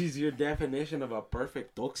by me. She's your definition of a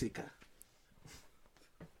perfect toxica.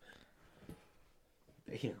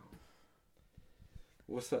 Damn.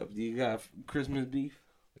 What's up? Do you got Christmas beef?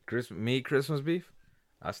 Christmas beef?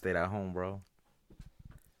 I stayed at home, bro.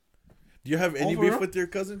 Do you have any Overall? beef with your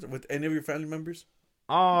cousins, with any of your family members?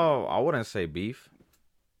 Oh, I wouldn't say beef.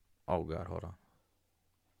 Oh God, hold on.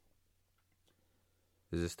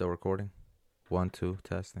 Is it still recording? 1, 2,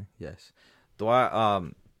 testing. Yes. Do I?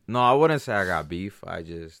 No, I wouldn't say I got beef.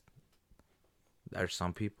 There's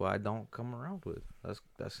some people I don't come around with.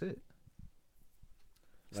 That's it.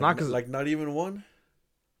 It's not 'cause like not even one.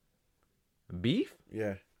 beef.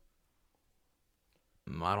 Yeah.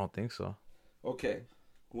 I don't think so. Okay.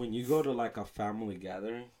 When you go to like a family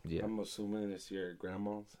gathering, Yeah. I'm assuming it's your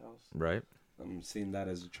grandma's house. Right. I'm seeing that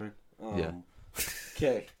as a trend. Yeah.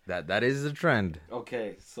 Okay. That is the trend.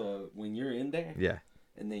 Okay. So when you're in there, Yeah.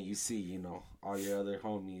 and then you see, all your other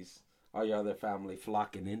homies, all your other family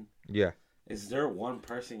flocking in, Yeah. is there one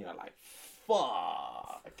person you're like,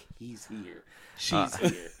 fuck, he's here, she's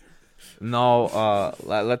here? No.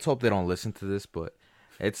 Let's hope they don't listen to this, but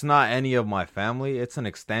it's not any of my family. It's an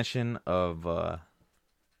extension of.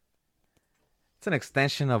 It's an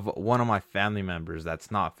extension of one of my family members that's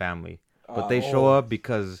not family, but they show up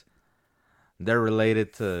because they're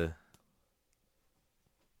related to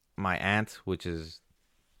my aunt, which is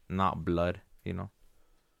not blood,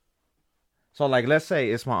 So, like, let's say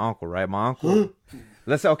it's my uncle, right? My uncle.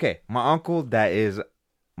 Let's say, okay, my uncle that is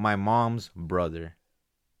my mom's brother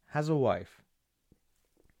has a wife.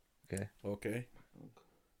 Okay. Okay.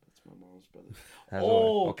 my mom's brother. That's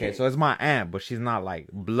Oh, why. Okay, so it's my aunt, but she's not like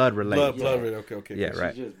blood related. Blood related. Okay. Yeah,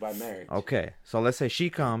 right. She's just by marriage. Okay, so let's say she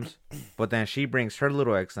comes, but then she brings her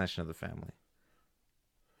little extension of the family.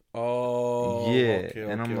 Oh, yeah, okay,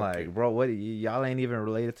 and I'm like, okay. bro, what? Y'all ain't even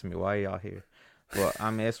related to me. Why are y'all here? Well,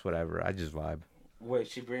 I mean, it's whatever. I just vibe. Wait,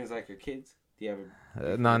 she brings like her kids? Do you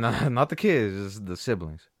have No, not the kids, just the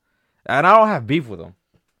siblings. And I don't have beef with them.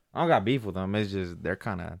 I don't got beef with them. It's just they're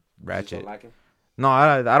kind of ratchet. Don't like him? No,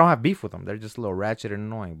 I don't have beef with them. They're just a little ratchet and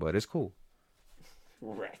annoying, but it's cool.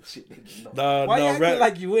 Ratchet and annoying. Why you acting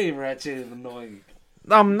like you ain't ratchet and annoying?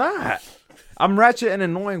 I'm not. I'm ratchet and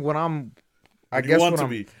annoying when I'm. I guess want when to I'm,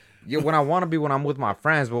 be. Yeah, when I want to be when I'm with my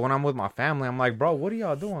friends, but when I'm with my family, I'm like, bro, what are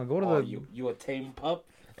y'all doing? Go to the. You a tame pup?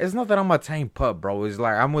 It's not that I'm a tame pup, bro. It's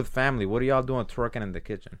like I'm with family. What are y'all doing twerking in the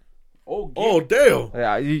kitchen? Oh, damn.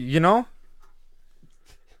 Yeah, you know.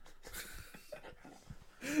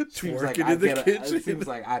 Twerking in the kitchen. It seems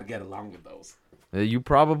like I'd get along with those. You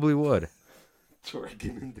probably would.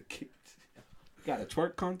 Twerking in the kitchen. Got a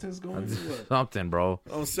twerk contest going? Or what? Something, bro.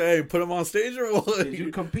 I'm saying, put him on stage or what? Did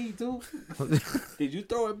you compete too? Did you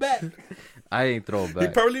throw it back? I ain't throw it He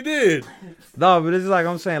back. probably did. No, but it's like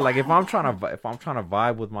I'm saying, like if I'm trying to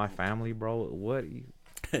vibe with my family, bro, what?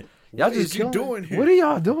 Y'all What just is you chilling? doing here? What are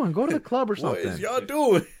y'all doing? Go to the club or What something. is y'all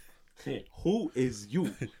doing? Who is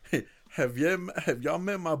you? Have y'all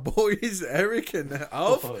met my boys Erick and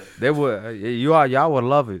Alf? They would. Y'all would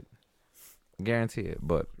love it. Guarantee it.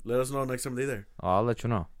 But Let us know next time they're there. I'll let you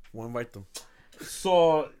know. We'll invite them.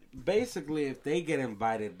 So basically, if they get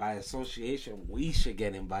invited by association, we should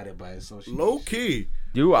get invited by association. Low key.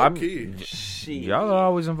 I'm. key. Shit. Y'all are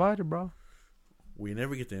always invited, bro. We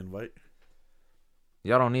never get the invite.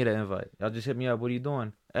 Y'all don't need an invite. Y'all just hit me up. What are you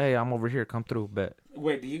doing? Hey, I'm over here. Come through. Bet.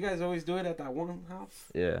 Wait, do you guys always do it at that one house?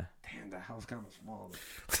 Yeah. Damn, that house kind of small.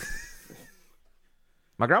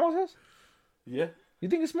 My grandma's house? Yeah. You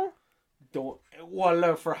think it's small? Don't. Well,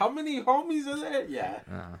 look, for how many homies are there? Yeah.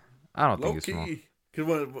 I don't Low think it's small. key. Cause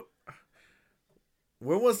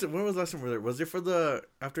when was the last time we were there? Was it for the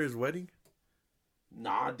after his wedding?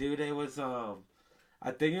 Nah, dude, it was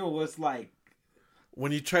I think it was like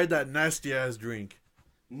When you tried that nasty ass drink.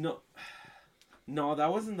 no, that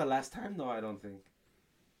wasn't the last time though. I don't think.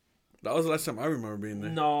 That was the last time I remember being there.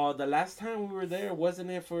 No, the last time we were there wasn't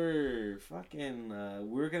it for fucking.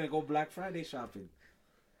 We were gonna go Black Friday shopping,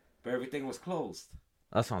 but everything was closed.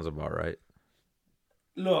 That sounds about right.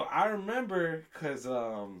 Look, I remember because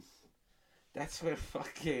that's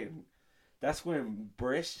when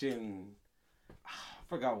Christian. I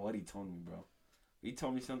forgot what he told me, bro. He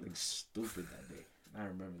told me something stupid that day. I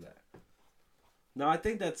remember that. No, I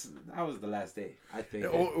think that was the last day. I think.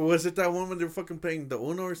 Was it that one when they were fucking playing the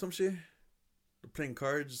Uno or some shit? They're playing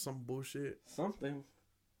cards or some bullshit. Something.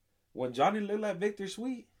 When Johnny looked like Victor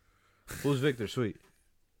Sweet. Who's Victor Sweet?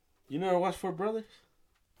 You never watched Four Brothers?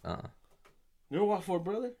 You never watched Four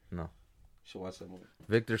Brothers? No. You should watch that movie.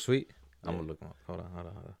 Victor Sweet? I'm gonna look him up. Hold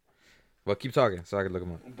on. Well, keep talking so I can look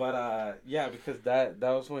him up. But yeah, because that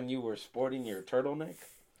was when you were sporting your turtleneck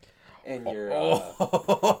and your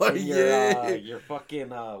your fucking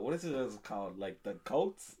what is it called? Like the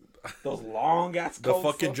coats, those long ass The coats.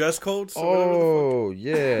 fucking dress codes. Oh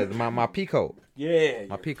yeah, my pea coat. Yeah,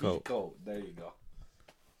 my pea coat. There you go.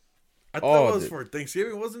 I thought it was for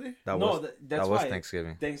Thanksgiving, wasn't it? That was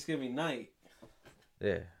Thanksgiving. Thanksgiving night.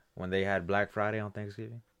 Yeah, when they had Black Friday on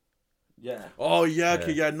Thanksgiving. Yeah. Oh yeah,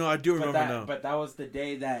 okay, yeah. No, I do remember now. But that was the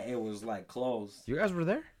day that it was like closed. You guys were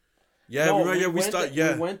there? Yeah, No,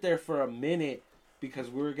 we went there for a minute because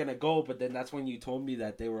we were gonna go, but then that's when you told me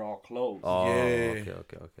that they were all closed. Oh, yeah.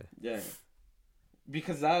 Okay. Yeah.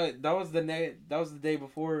 Because that was the day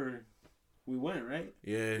before we went, right?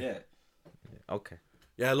 Yeah. Yeah. Okay.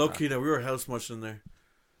 Yeah, low key, we were hell smushed in there.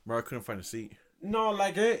 Bro, I couldn't find a seat. No,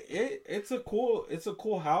 like it's a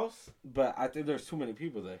cool house, but I think there's too many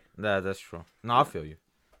people there. That's true. No, I feel you.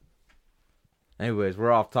 Anyways,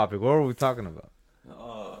 we're off topic. What were we talking about?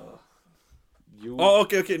 You. Oh,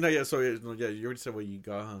 okay. No, yeah. So you already said what you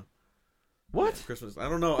got, huh? What? Christmas. I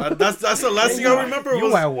don't know. That's the last thing I remember.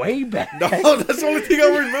 You went way back. No, that's the only thing I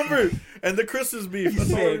remember. And the Christmas beef.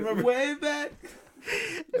 That's all I remember. Way back.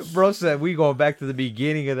 Bro said we going back to the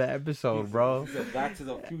beginning of the episode, bro. Back to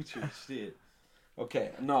the future shit.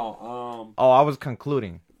 Okay, no. Oh, I was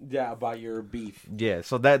concluding. Yeah, about your beef. Yeah,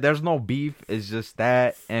 so that there's no beef. It's just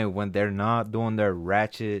that, and when they're not doing their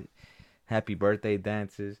ratchet happy birthday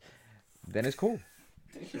dances, then it's cool.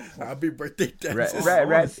 Happy birthday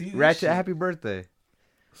dances. Ratchet happy birthday.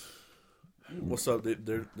 What's up?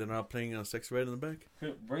 They're not playing Sex Red in the back?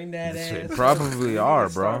 Bring that ass. Probably are,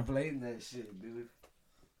 bro. Start playing that shit, dude.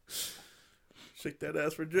 Shake that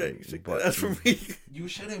ass for Drake. Shake But- that ass for me. You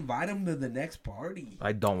should invite him to the next party.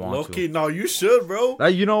 I don't want Low-key, to. no, you should, bro.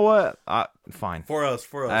 You know what? Fine. For us.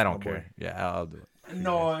 I don't my care. boy. Yeah, I'll do it.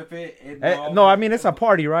 No, if it Hey, involves- no, I mean it's a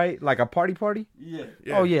party, right? Like a party. Yeah.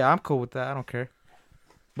 Yeah. Oh yeah, I'm cool with that. I don't care.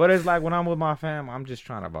 But it's like when I'm with my fam, I'm just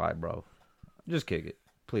trying to vibe, bro. Just kick it,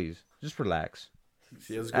 please. Just relax.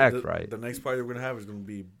 See, it's Act good. right. The next party we're gonna have is gonna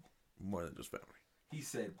be more than just family. He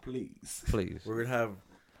said, please. Please. We're gonna have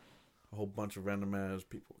a whole bunch of random ass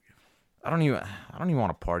people. I don't even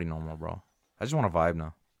want to party no more, bro. I just want to vibe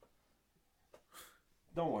now.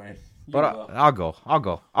 Don't worry. You But will. I'll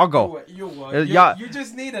go. You will. y'all- You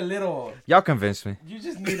just need a little. Y'all convinced me. You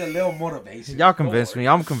just need a little motivation. Y'all Don't convinced worry. me.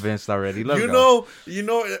 I'm convinced already. Let's go. You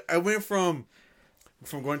know, I went from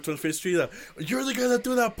going to 25th Street. You're the guy that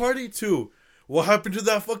threw that party too. What happened to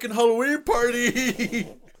that fucking Halloween party?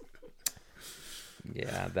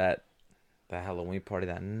 Yeah, that Halloween party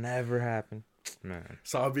that never happened. Man,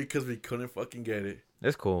 Saw because we couldn't fucking get it.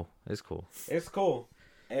 it's cool. It's cool. It's cool.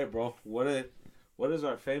 Hey, bro. What does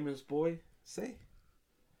our famous boy say?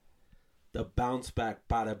 The bounce back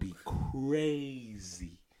about to be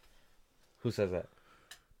crazy. Who says that?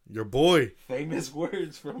 Your boy. Famous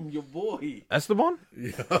words from your boy. Esteban?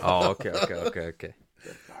 Yeah. Oh, okay.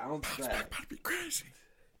 The bounce back. About to be crazy.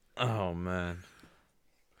 Oh man.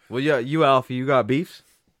 Well, yeah, you Alfie, you got beefs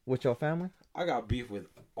with your family? I got beef with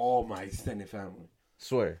all my extended family.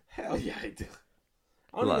 Swear. Hell yeah, I do.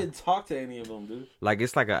 I don't Like- even talk to any of them, dude. Like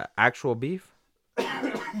it's like a actual beef?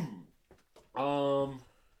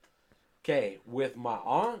 Okay, with my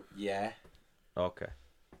aunt, yeah. Okay.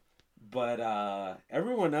 But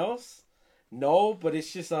everyone else, no. But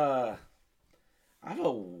it's just I have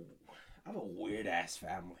a weird ass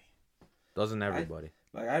family. Doesn't everybody?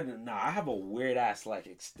 I have a weird ass like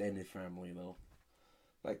extended family though.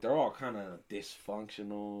 Like they're all kind of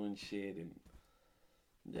dysfunctional and shit, and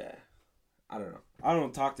yeah, I don't know. I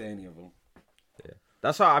don't talk to any of them. Yeah.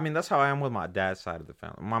 That's how I am with my dad's side of the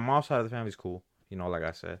family. My mom's side of the family's cool. You know, like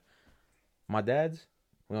I said. My dad's,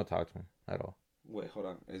 we don't talk to him at all. Wait, hold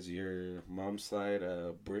on. Is your mom's side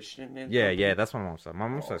Christian? and Yeah, something? yeah, that's my mom's side. My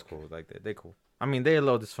mom's side's cool. Like they cool. I mean, they're a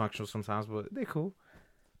little dysfunctional sometimes, but they cool.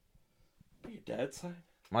 Your dad's side?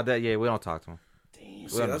 My dad, yeah, we don't talk to him. Damn.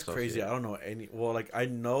 See, Well, that's I'm crazy. associated. I don't know any. Well, like I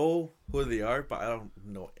know who they are, but I don't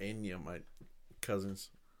know any of my cousins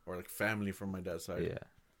or like family from my dad's side. Yeah.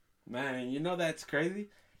 Man, you know that's crazy?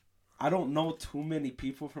 I don't know too many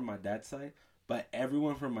people from my dad's side, but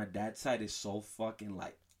everyone from my dad's side is so fucking,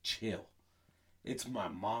 like, chill. It's my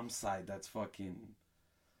mom's side that's fucking,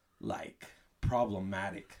 like,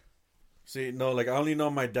 problematic. See, no, like I only know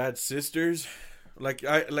my dad's sisters.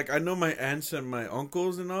 I know my aunts and my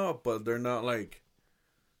uncles and all, but they're not like,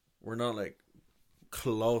 we're not like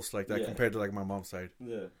close like that Yeah. compared to like my mom's side.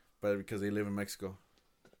 Yeah. But because they live in Mexico.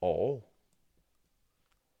 Oh.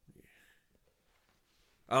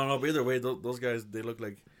 I don't know, but either way, those guys, they look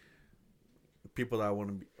like people that I want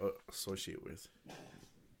to be associate with.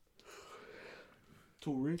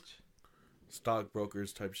 Too rich?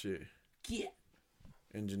 Stockbrokers type shit. Yeah.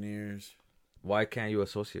 Engineers. Why can't you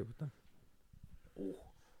associate with them?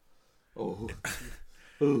 Oh.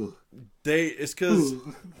 Oh. It's because...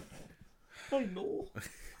 I know.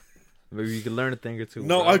 Maybe you can learn a thing or two.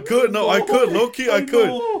 No, bro. I could. No, I could. Low key, I could.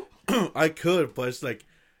 know. I could, but it's like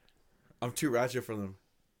I'm too ratchet for them.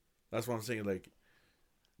 That's what I'm saying. Like,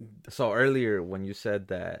 So earlier when you said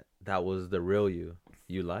that was the real you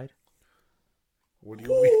lied? what do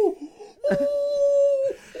you mean?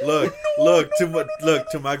 Look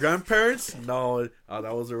to my grandparents. No,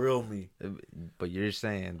 that was a real me. But you're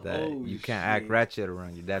saying that Oh, you can't act shit. ratchet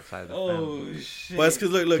around your dad's side of the family. Oh, shit. But it's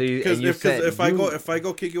because look, So you- because and you said if I you-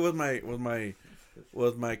 go kick it with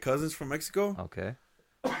my cousins from Mexico, Okay.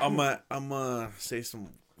 I'm gonna say some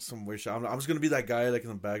weird shit. I'm just gonna be that guy like in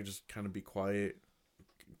the back, just kind of be quiet,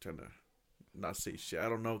 trying to not say shit. I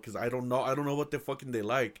don't know because I don't know what they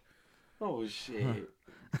like. Oh, shit.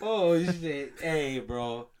 Oh, shit. Hey,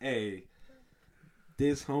 bro. Hey.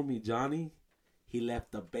 This homie, Johnny, he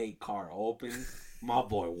left the bait car open. My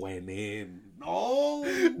boy went in. No.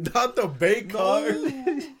 Not the bait car.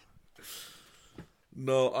 No.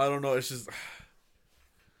 No, I don't know. It's just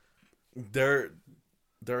their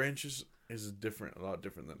interest is different, a lot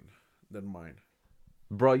different than mine.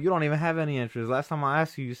 Bro, you don't even have any interest. Last time I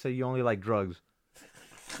asked you, you said you only like drugs.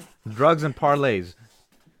 Drugs and parlays.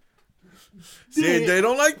 See, they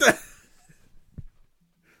don't like that.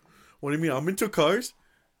 What do you mean? I'm into cars.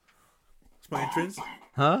 It's my entrance.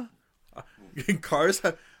 Huh? Cars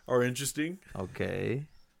are interesting. Okay.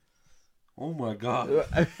 Oh, my God.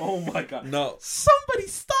 Oh, my God. No, Somebody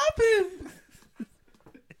stop him.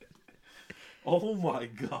 Oh my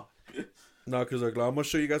god. No, because like, I'm gonna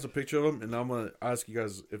show you guys a picture of them, and I'm gonna ask you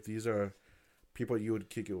guys if these are people you would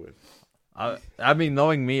kick it with. I mean,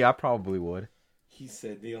 knowing me, I probably would. He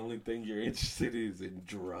said the only thing you're interested in is in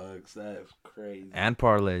drugs. That's crazy. And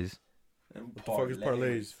parlays. And What the fuck is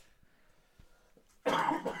parlays?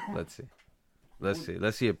 Let's see.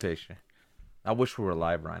 Let's see a picture. I wish we were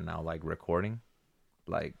live right now, like recording,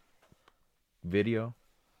 like video.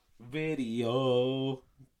 Video,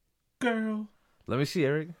 girl. Let me see,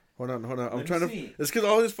 Eric. Hold on. I'm Let me trying to. see. It's because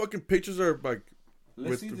all these fucking pictures are like Let's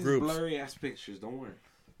with see the these groups. blurry ass pictures. Don't worry.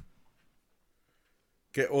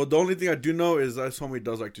 Okay. Well, the only thing I do know is that somebody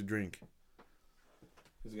does like to drink.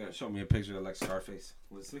 He's gonna show me a picture of like Scarface.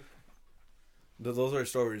 Let's see. Those are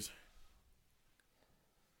stories.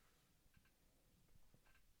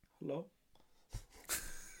 Hello.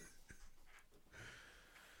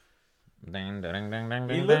 Ding, ding, ding, ding,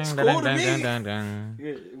 He ding, looks ding, cool to ding, me. ding, ding, ding.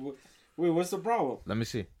 Yeah, wait, what's the problem? Let me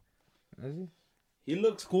see. Is he? He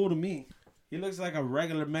looks cool to me. He looks like a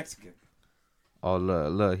regular Mexican. Oh,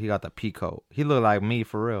 look, he got the peacoat. He look like me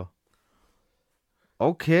for real.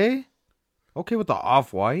 Okay with the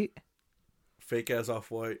off-white. Fake ass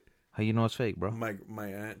off white. How you know it's fake, bro? My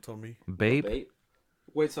aunt told me. Babe?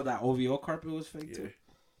 Wait, so that OVO carpet was fake Yeah. too?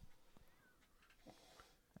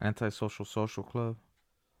 Antisocial social club.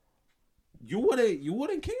 You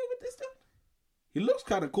wouldn't kick it with this dude? He looks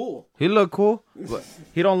kind of cool. He look cool, but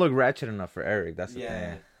he don't look ratchet enough for Eric. That's the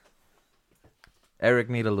Yeah. thing. Eric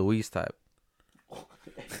need a Louise type.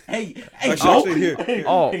 Hey, Actually, here.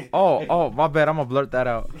 Oh, my bad. I'm gonna blurt that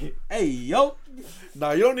out. Hey, yo.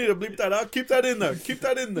 Nah, you don't need to bleep that out. Keep that in there.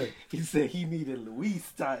 He said he needed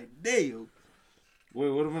Louise type. Damn. Wait,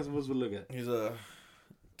 what am I supposed to look at? He's a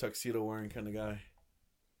tuxedo wearing kind of guy.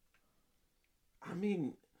 I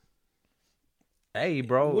mean, Hey,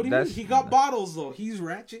 bro, what do you mean? He got bottles though. He's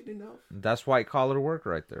ratchet enough. that's white collar work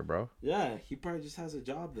right there, bro. Yeah, he probably just has a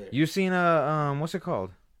job there. You seen what's it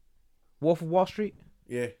called? Wolf of Wall Street?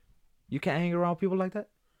 Yeah. You can't hang around people like that.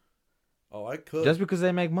 Oh, I could. Just because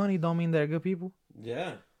they make money don't mean they're good people.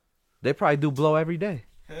 Yeah. They probably do blow every day.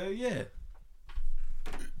 Hell yeah.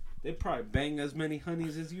 They probably bang as many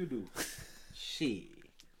honeys as you do. Shit.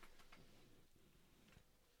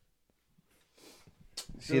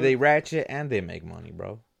 See, they ratchet and they make money,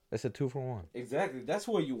 bro. That's a 2-for-1. Exactly. That's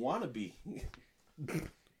where you want to be.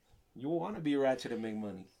 You want to be ratchet and make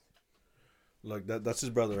money. Look, that's his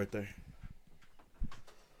brother right there.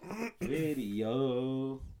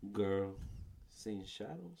 Video girl. Seeing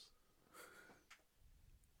shadows.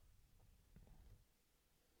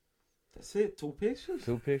 That's it. 2 pictures?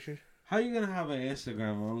 2 pictures? How you gonna have an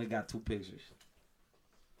Instagram and only got 2 pictures?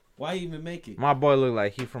 Why even make it? My boy look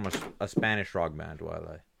like he from a Spanish rock band. Why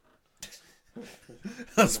like?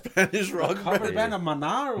 A Spanish rock Cover band. band of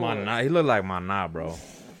Maná or what? Maná. He look like Maná, bro.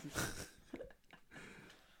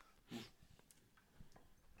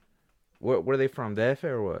 Where they from? DF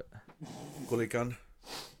or what? Culiacán.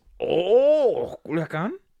 Oh,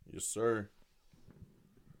 Culiacán? Yes, sir.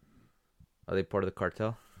 Are they part of the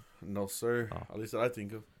cartel? No, sir. Oh. At least that I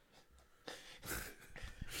think of.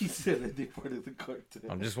 He said that they part of the cartel.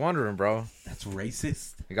 I'm just wondering, bro. That's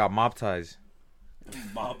racist. He got mob ties.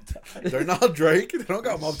 Mob tie. They're not Drake. They don't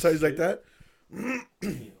got mob ties like that. You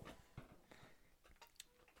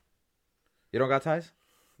don't got ties?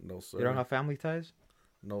 No, sir. You don't have family ties?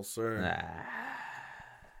 No, sir. Nah.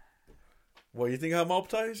 What, you think I have mob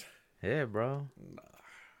ties? Yeah, bro.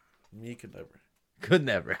 Me could never. Could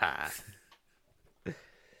never.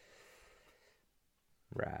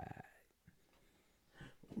 Right.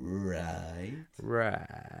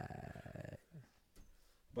 Right.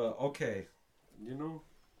 But okay, you know,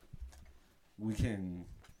 we can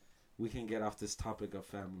get off this topic of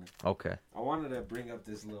family. Okay. I wanted to bring up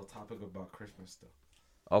this little topic about Christmas stuff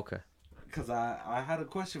Okay. because I had a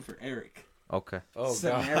question for Eric. Okay. Oh,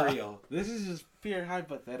 Scenario. God. This is just pure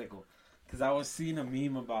hypothetical because I was seeing a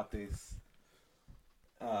meme about this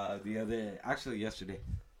yesterday.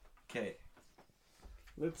 Okay,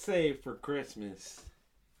 let's say for Christmas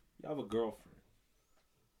you have a girlfriend.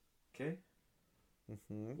 Okay,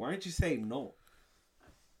 Mm-hmm. why don't you say no?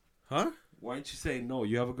 Huh? Why don't you say no?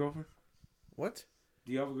 You have a girlfriend? What?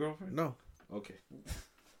 Do you have a girlfriend? No. Okay.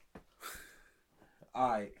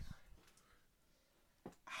 Alright.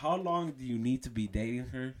 How long do you need to be dating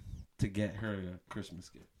her to get her a Christmas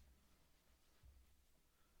gift?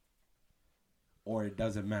 Or it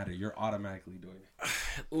doesn't matter. You're automatically doing it.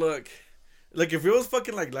 Look, like if it was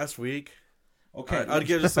fucking like last week, Okay. I'd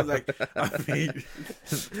give it something like, I mean,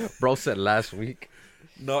 Bro said last week.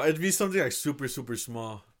 no, it'd be something like super, super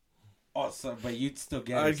small. Oh, so but you'd still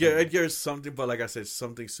get. I'd get her something, but like I said,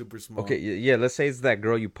 something super small. Okay, yeah. Let's say it's that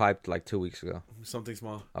girl you piped like 2 weeks ago. Something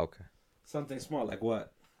small. Okay. Something small, like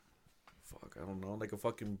what? Fuck, I don't know. Like a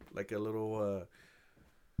fucking, like a little,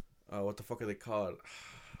 what the fuck are they called?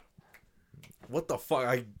 What the fuck?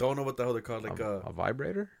 I don't know what the hell they're called. Like a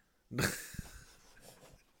vibrator?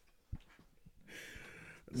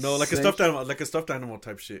 No, like a stuffed animal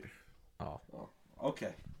type shit. Oh.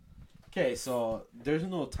 Okay. Okay, so there's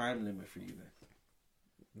no time limit for you then.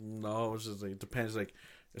 No, it's just like, it depends. Like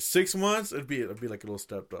 6 months, it'd be like a little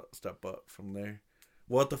step up from there.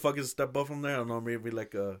 What the fuck is a step up from there? I don't know. Maybe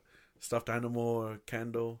like a stuffed animal or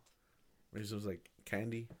candle. Maybe some like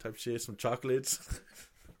candy type shit, some chocolates.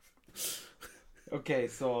 Okay,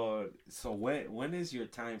 so when is your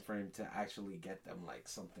time frame to actually get them like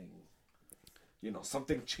something,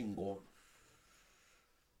 something chingon?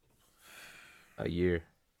 A year.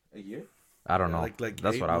 A year? I don't know. Like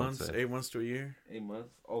that's what I would months, say. 8 months to a year. 8 months?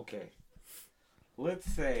 Okay. Let's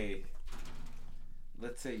say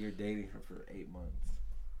you're dating her for 8 months.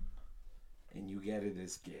 And you get her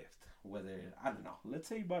this gift. Whether, I don't know. Let's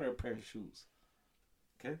say you bought her a pair of shoes.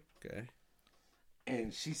 Okay? Okay.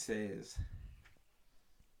 And she says,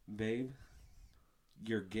 babe,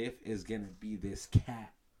 your gift is going to be this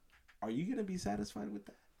cat. Are you going to be satisfied with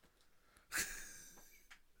that?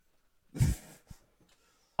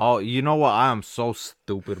 Oh, you know what? I am so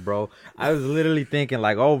stupid, bro. I was literally thinking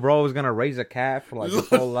like, oh, bro is gonna raise a cat for like his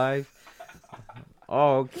whole life.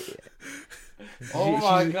 Oh, okay.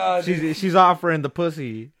 My God. She's offering the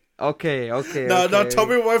pussy. Okay. No, tell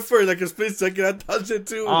me what first. Like a split second, I thought it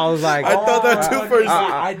too. I was like, I thought that too first.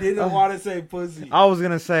 I didn't want to say pussy. I was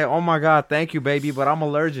gonna say, oh my God, thank you, baby, but I'm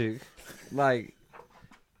allergic. Like,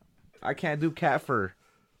 I can't do cat fur.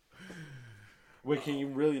 Wait, can you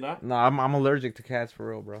really not? No, I'm allergic to cats for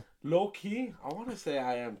real, bro. Low key, I want to say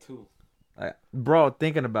I am too. Bro,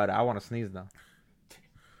 thinking about it, I want to sneeze now.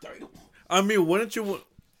 I mean, wouldn't you?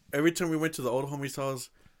 Every time we went to the old homie's house,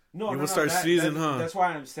 you would start sneezing, huh? That's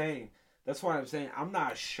why I'm saying. I'm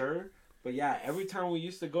not sure, but yeah, every time we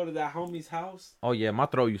used to go to that homie's house. Oh yeah, my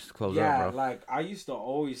throat used to close up, bro. Yeah, like I used to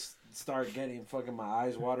always start getting fucking my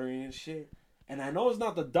eyes watering and shit. And I know it's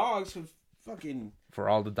not the dogs, but fucking. For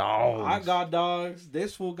all the dogs. I got dogs.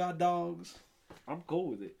 This fool got dogs. I'm cool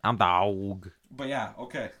with it. I'm dog. But yeah,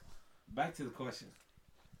 okay. Back to the question.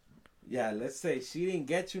 Yeah, let's say she didn't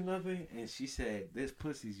get you nothing and she said, this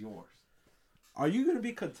pussy's yours. Are you going to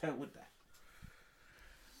be content with that?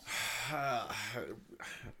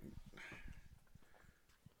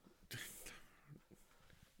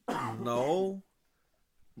 No.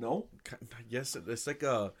 No? Yes, it's like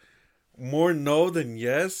a more no than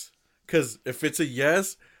yes. Because if it's a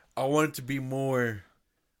yes, I want it to be more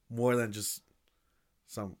than just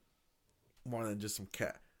some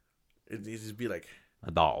cat. It needs to be like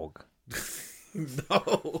a dog.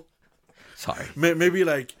 No. Sorry. Maybe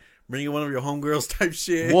like bringing one of your homegirls type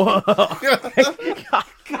shit. Whoa.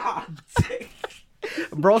 God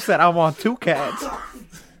damn. Bro said I want 2 cats.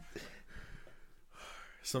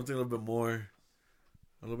 Something a little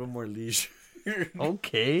bit more leisure.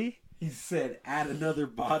 Okay. He said, add another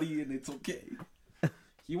body and it's okay.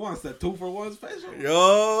 He wants that 2-for-1 special.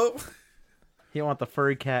 Yo. He want the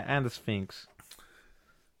furry cat and the Sphinx.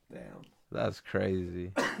 Damn. That's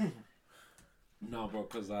crazy. No, bro,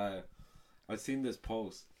 because I seen this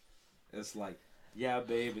post. It's like, yeah,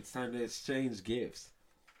 babe, it's time to exchange gifts.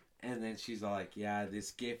 And then she's like, yeah, this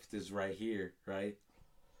gift is right here, right?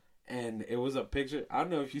 And it was a picture. I don't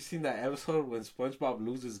know if you've seen that episode when SpongeBob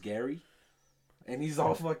loses Gary. And he's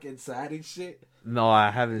all fucking sad and shit. No, I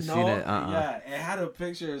haven't seen it. Yeah, it had a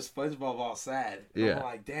picture of SpongeBob all sad. Yeah. I'm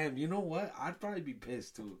like, damn, you know what? I'd probably be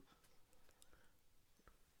pissed too.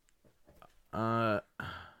 And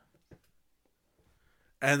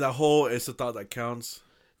the whole it's a thought that counts.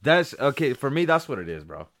 That's okay for me. That's what it is,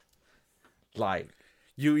 bro. Like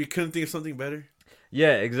you couldn't think of something better.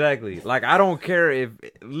 Yeah, exactly. Like I don't care if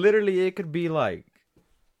literally it could be like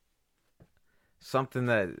something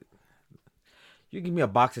that you give me a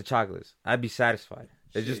box of chocolates, I'd be satisfied.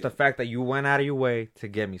 It's just the fact that you went out of your way to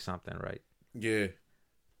get me something, right? Yeah.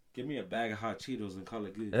 Give me a bag of hot Cheetos and call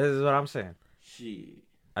it good. This is what I'm saying. Shit.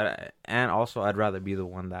 And also, I'd rather be the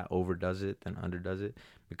one that overdoes it than underdoes it.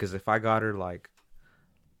 Because if I got her, like,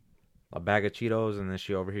 a bag of Cheetos and then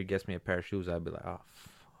she over here gets me a pair of shoes, I'd be like, oh,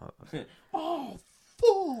 fuck. Oh,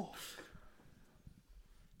 fuck.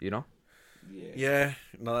 You know? Yeah.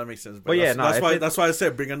 No, that makes sense. But yeah, that's why I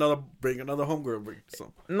said bring another homegirl.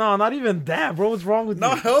 No, not even that, bro. What's wrong with you?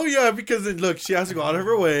 No, hell yeah, because then, look, she has to go out of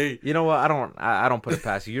her way. You know what? I don't put it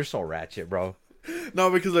past you. You're so ratchet, bro. No,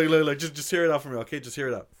 because look, just hear it out from me, okay? Just hear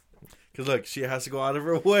it out. Because look, she has to go out of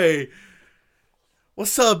her way.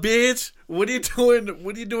 What's up, bitch? What are you doing?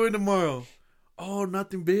 What are you doing tomorrow? Oh,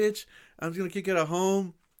 nothing, bitch. I'm just gonna kick it at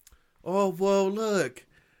home. Oh, well, look.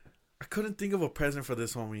 I couldn't think of a present for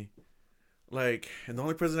this homie. Like, and the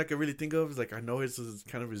only present I could really think of is like, I know this is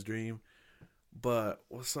kind of his dream. But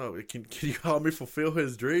what's up? Can you help me fulfill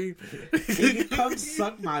his dream? Can you come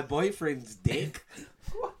suck my boyfriend's dick?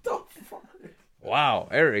 What the fuck? Wow,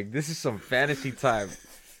 Eric, this is some fantasy time.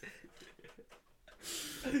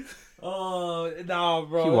 Oh, no,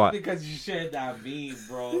 bro. It's because you shared that meme,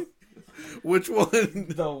 bro. Which one?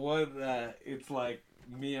 The one that it's like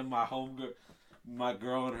me and my homegirl, my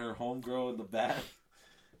girl and her homegirl in the bath.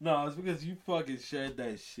 No, it's because you fucking shared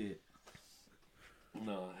that shit.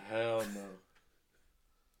 No, hell no.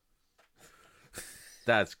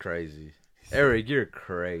 That's crazy. Eric, you're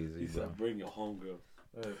crazy, He bro. said, bring your homegirl.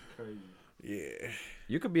 That's crazy. Yeah.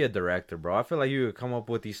 You could be a director, bro. I feel like you could come up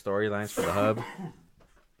with these storylines for the hub.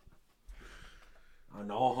 I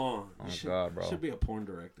know, huh? Oh, God, bro. You should be a porn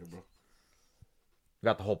director, bro. You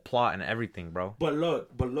got the whole plot and everything, bro. But look,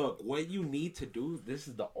 what you need to do, this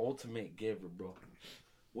is the ultimate giver, bro.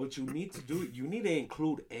 What you need to do, you need to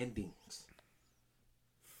include endings.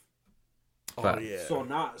 Oh, yeah.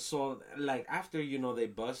 So like after, you know, they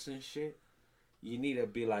bust and shit, you need to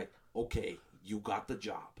be like, okay, you got the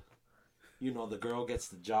job. You know, the girl gets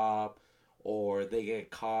the job, or they get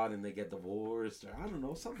caught and they get divorced, or I don't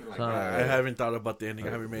know, something like that. I haven't thought about the ending.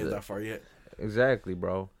 I haven't made it that far yet. Exactly,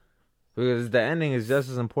 bro. Because the ending is just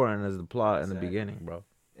as important as the plot in the beginning, bro.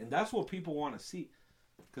 And that's what people want to see.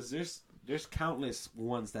 Because there's countless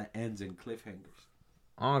ones that ends in cliffhangers.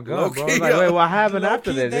 Oh, God, bro. Like, wait, what happened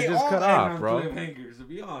after this? They just cut off, bro. Cliffhangers, to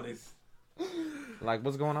be honest. Like,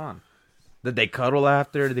 what's going on? Did they cuddle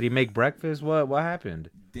after? Did he make breakfast? What happened?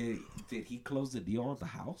 Did he close the deal on the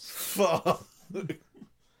house? Fuck.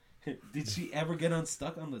 Did she ever get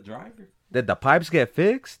unstuck on the driver? Did the pipes get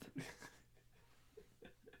fixed?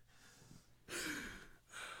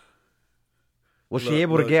 Was she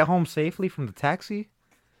able to get home safely from the taxi?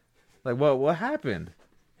 Like, what happened?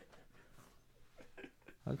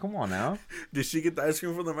 Like, come on now. Did she get the ice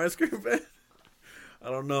cream from the ice cream van? I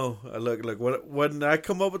don't know. Look. When I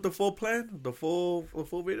come up with the full plan, the full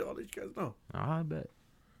video, I'll let you guys know. Oh, I bet.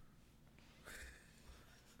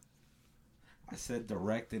 I said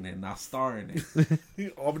directing it, not starring it.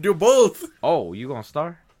 I'm gonna do both. Oh, you gonna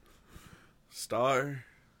star? Star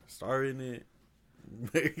in it.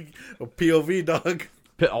 A POV, dog.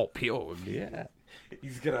 PO, yeah.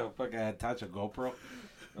 He's gonna fucking attach a GoPro.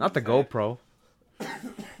 Not the GoPro.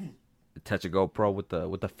 Touch a GoPro with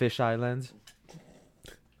the fisheye lens.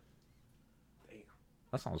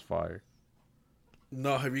 That sounds fire.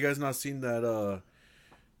 No, have you guys not seen that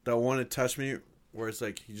one attachment where it's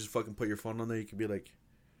like you just fucking put your phone on there? You can be like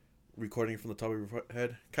recording from the top of your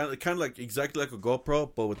head, kind of like exactly like a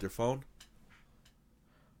GoPro, but with your phone.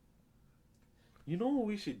 You know what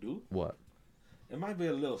we should do? What? It might be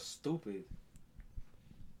a little stupid.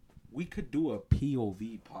 We could do a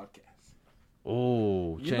POV podcast.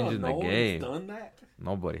 Oh, changing the game. Done that?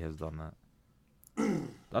 Nobody has done that.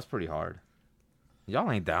 That's pretty hard.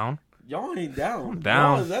 Y'all ain't down. Y'all ain't down. I'm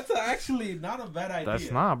down. No, that's actually not a bad idea.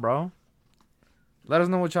 That's not, bro. Let us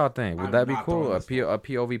know what y'all think. Would that be cool? A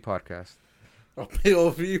POV podcast. A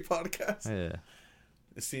POV podcast? Yeah.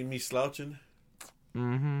 You see me slouching?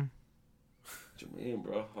 Mm-hmm. What you mean,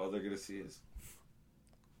 bro? All they're gonna see is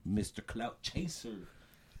Mr. Clout Chaser.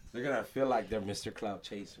 They're gonna feel like they're Mr. Clout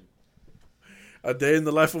Chaser. A day in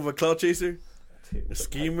the life of a clout chaser? A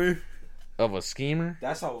schemer? Of a schemer?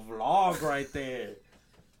 That's a vlog right there.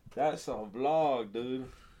 That's a vlog, dude.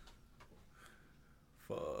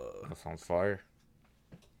 Fuck. That sounds fire.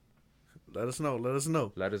 Let us know. Let us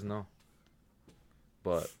know.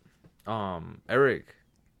 But, Eric.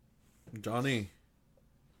 Johnny.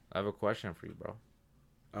 I have a question for you, bro.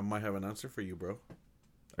 I might have an answer for you, bro.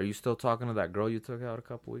 Are you still talking to that girl you took out a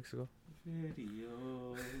couple weeks ago? Video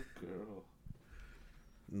girl.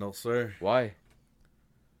 No, sir. Why?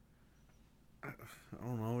 I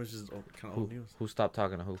don't know. It's just kind of old news. Who stopped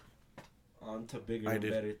talking to who? On to bigger and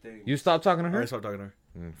better things. You stopped talking to her? I stopped talking to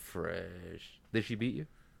her. Fresh. Did she beat you?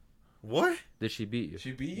 What? Did she beat you?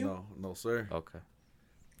 She beat you? No, sir. Okay.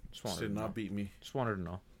 She did not beat me. Just wanted to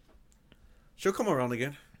know. She'll come around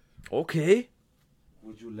again. Okay.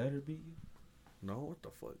 Would you let her beat you? No, what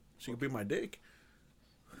the fuck? She could beat my dick.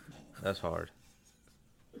 That's hard.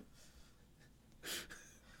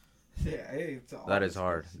 Yeah, hey, That is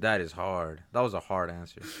hard. That is hard. That was a hard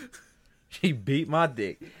answer. She beat my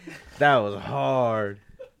dick. That was hard.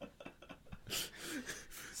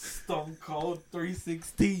 Stone Cold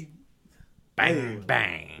 316. Bang,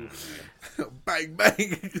 bang. Bang,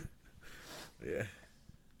 bang. Yeah.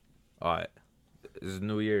 All right. This is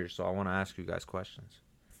New Year, so I want to ask you guys questions.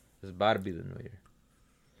 It's about to be the New Year.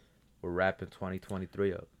 We're wrapping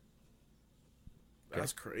 2023 up.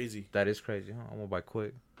 That's crazy. That is crazy, huh? I went by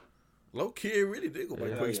quick. Low key, it really did go by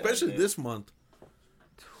Yeah. quick, Yeah, especially yeah. this month.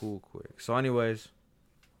 Too quick. So, anyways,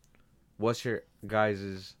 what's your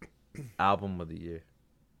guys' album of the year?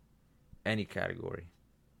 Any category.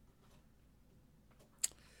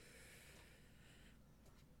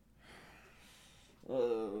 I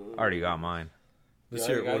already got mine. This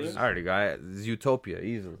You year, already got what yours? is I already got it. It's Utopia,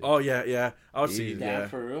 easily. Oh yeah, yeah. I would say Easy. yeah.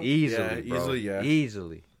 For real? Easily, Yeah, bro. easily, yeah.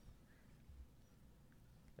 Easily.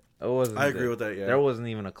 It wasn't I agree with that. Yeah. There wasn't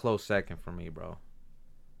even a close second for me, bro.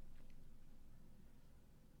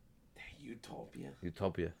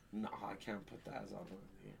 Utopia. No, I can't put that as album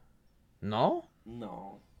of the year. No?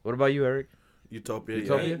 No. What about you, Eric? Utopia.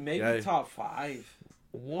 Utopia? Yeah. Maybe Yeah. top 5.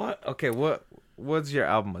 What? Okay, what's your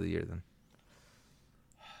album of the year then?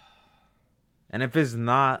 And if it's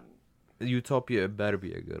not Utopia, it better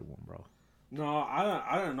be a good one, bro. No,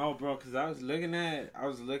 I don't know, bro. Cause I was looking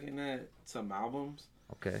at some albums.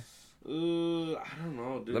 Okay. I don't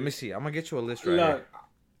know, dude. Let me see. I'm gonna get you a list right Look,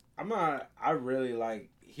 here. I really like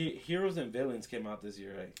Heroes and Villains came out this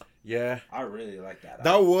year, right? Yeah. I really like that.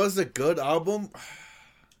 That was a good album.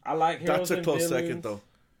 I like Heroes That's a and close Villains. second though.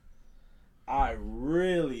 I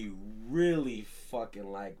really, really fucking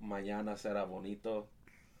like Mañana Será Bonito.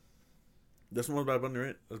 This one was Bad Bunny,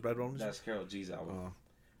 right? That's Bad Bunny. That's Karol G's album. Oh.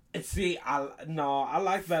 And see, I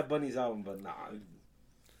like Bad Bunny's album, but nah,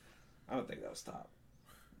 I don't think that was top.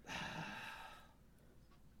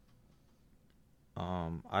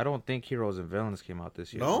 I don't think Heroes and Villains came out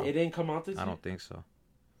this year. No? bro. It didn't come out this year? I don't think so.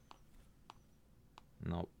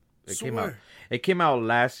 Nope. It Swear. came out. It came out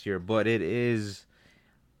last year, but it is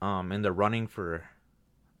in the running for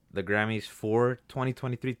the Grammys for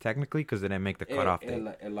 2023 technically because they didn't make the cutoff date.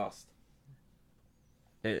 It lost.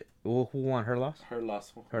 Who won? Her loss? Her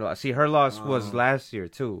lost one. Her loss. See, her loss was last year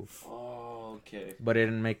too, Oh, okay. but it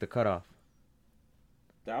didn't make the cutoff.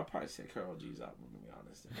 I'll probably say Karol G's album, to be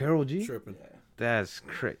honest. Karol G? Tripping. Yeah. That's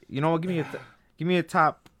crazy. You know what? Give me a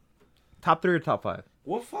top 3 or top 5.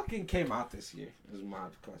 What fucking came out this year is my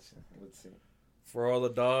question. Let's see. For All the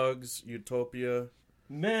Dogs, Utopia.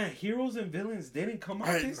 Man, Heroes and Villains didn't come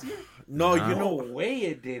out this year? No, Nah. you No know. way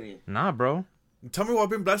it didn't. Nah, bro. Tell me why I've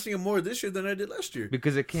been blasting it more this year than I did last year.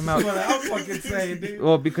 Because it came That's out. what I'm fucking saying, dude.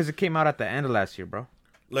 Well, because it came out at the end of last year, bro.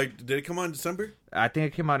 Like, did it come out in December? I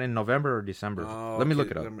think it came out in November or December. Oh, Let me okay.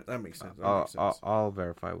 look it up. That makes sense. That makes sense. I'll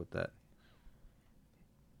verify with that.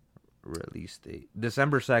 Release date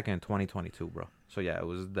December 2nd, 2022, bro. So yeah, it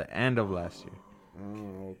was the end of last year.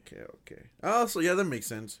 Oh, okay. Oh, so yeah, that makes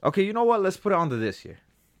sense. Okay, you know what? Let's put it on to this year.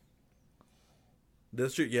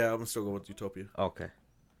 This year, yeah, I'm gonna still go with Utopia. Okay.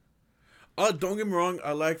 Don't get me wrong,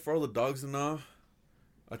 I like For All the Dogs and all.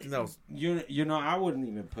 I think that was You know, I wouldn't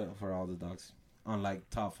even put For All the Dogs on like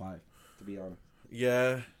top 5, to be honest.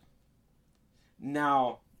 yeah.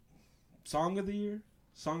 Now, Song of the Year,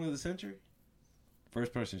 Song of the Century,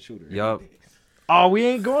 First Person Shooter. Yup. Oh, we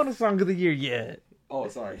ain't going to Song of the Year yet. Oh,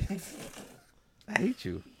 sorry. I hate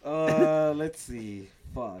you. Let's see.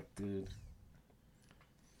 Fuck, dude.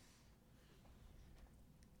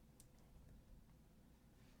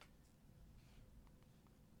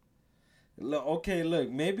 Look,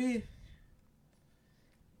 maybe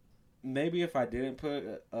if I didn't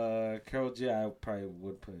put Karol G, I probably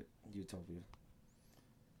would put Utopia.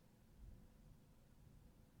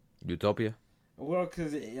 Utopia. Well,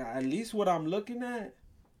 because at least what I'm looking at,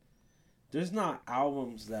 there's not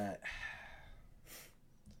albums that...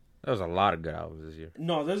 There was a lot of good albums this year.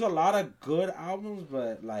 No, there's a lot of good albums,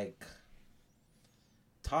 but like...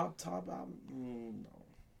 Top album? No.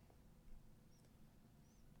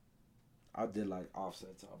 I did like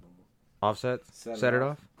Offset's album. Offset. Set Set It it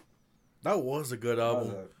Off. off. That was a good That was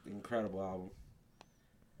album. an incredible album.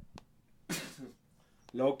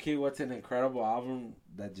 Low key, what's an incredible album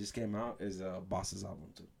that just came out is Boss's album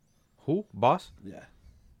too. Who? Boss? Yeah.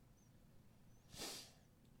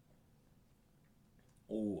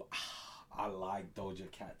 Oh, I like Doja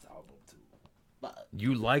Cat's album too. But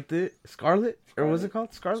You liked it? Scarlet? Or was it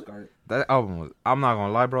called Scarlet? Scarlet That album was. I'm not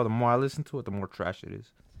gonna lie, bro. The more I listen to it, the more trash it is.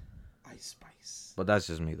 Ice Spice. But that's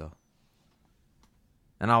just me, though.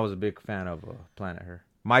 And I was a big fan of Planet Her.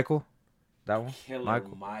 Michael? That one? Killer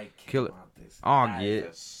Michael? Mike came Killer. out this. Oh, That yeah. is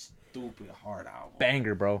a stupid hard album.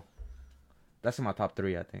 Banger, bro. That's in my top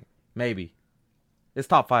 3, I think. Maybe. It's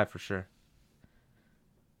top 5 for sure.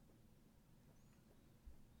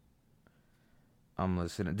 I'm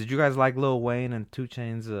listening. Did you guys like Lil Wayne and 2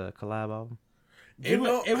 Chainz collab album? It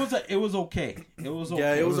was okay. It was okay.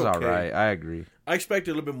 Yeah, It was okay. alright. I agree. I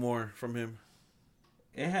expected a little bit more from him.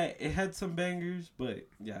 It had some bangers, but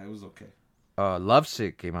yeah, it was okay.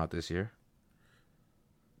 Lovesick came out this year.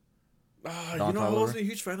 I Don Toliver. wasn't a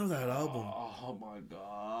huge fan of that album. Oh my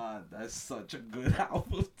god, that's such a good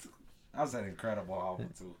album. That's an incredible album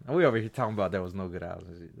too. And we over here talking about there was no good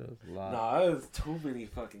albums. There was a lot. No, it was too many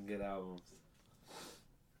fucking good albums.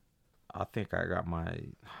 I think I got my.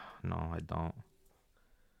 No, I don't.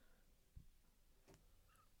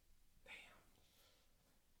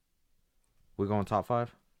 We going top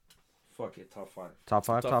five? Fuck it, top five. Top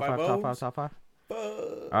five, Top top five five, top five, albums? top five.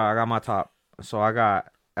 But I got my top. So I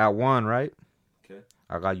got at 1, right? Okay.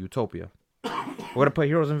 I got Utopia. We're gonna put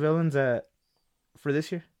heroes and villains for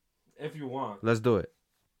this year. If you want. Let's do it.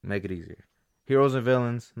 Make it easier. Heroes and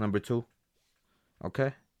villains number 2.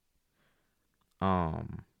 Okay.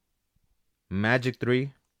 Magic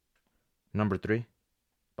 3, number 3,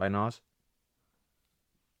 by Nas.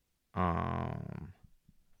 I'm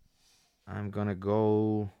gonna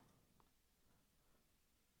go.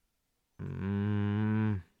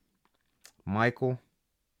 Michael.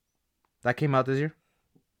 That came out this year?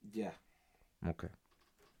 Yeah. Okay.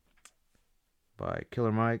 By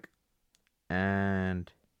Killer Mike.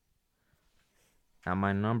 And at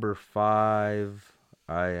my number 5,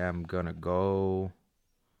 I am gonna go.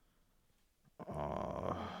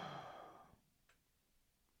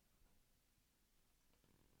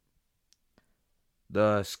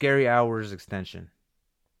 The Scary Hours extension.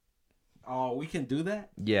 Oh, we can do that?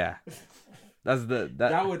 Yeah. That's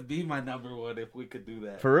That would be my number one if we could do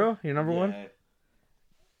that. For real? Your number one?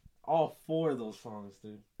 All 4 of those songs,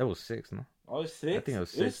 dude. It was 6, no? Oh, it's 6? I think it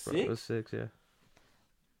was 6, bro. It was 6, yeah.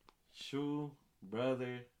 Shoe,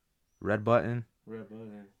 Brother, Red Button, Red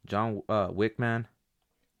Button, John Wickman,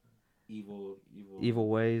 Evil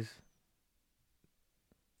Ways.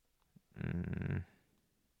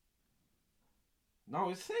 No,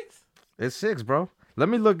 it's 6. It's 6, bro. Let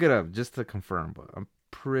me look it up just to confirm, but I'm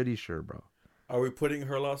pretty sure, bro. are we putting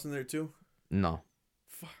Her Loss in there too? No.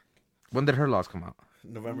 Fuck. When did Her Loss come out?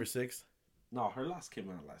 November 6th. No, Her Loss came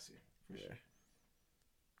out last year. For sure.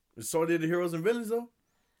 So did the Heroes and Villains though.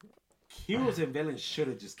 Heroes and Villains should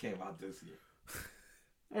have just came out this year.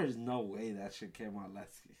 There's no way that shit came out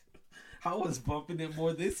last year. I was bumping it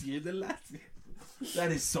more this year than last year.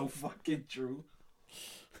 That is so fucking true.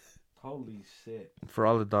 Holy shit. For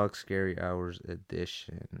All the Dogs Scary Hours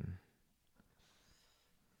edition.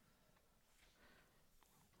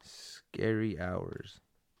 Scary Hours.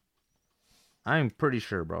 I'm pretty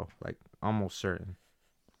sure, bro. Like, almost certain.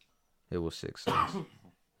 It was 6 songs.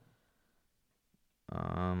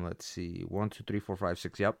 Let's see. 1, 2, 3, 4, 5,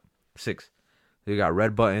 6. Yep. 6. You got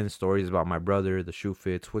Red Button, Stories About My Brother, The Shoe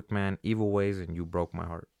Fits, Wickman, Evil Ways, and You Broke My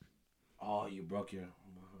Heart. Oh, you broke your...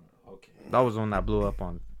 Okay. That was one that blew up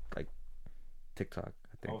on, like, TikTok,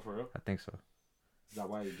 I think. Oh, for real? I think so. Is that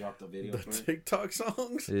why you dropped the video The for it? TikTok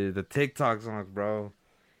songs. Yeah, the TikTok songs, bro.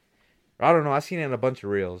 I don't know. I seen it in a bunch of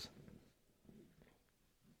reels.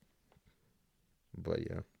 But,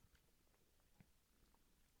 yeah.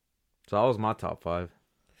 So, that was my top 5.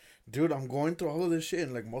 Dude, I'm going through all of this shit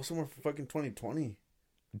and like most of them are fucking 2020.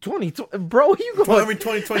 2020, bro, you going? I mean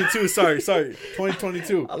 2022. sorry,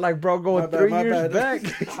 2022. Like, bro, going My bad, 3 my years bad.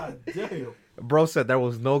 back. God damn. Bro said there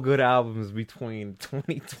was no good albums between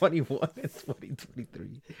 2021 and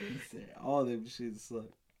 2023. He said all them shit suck.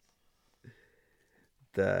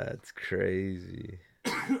 That's crazy.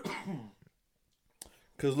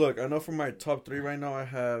 Cause look, I know for my top 3 right now I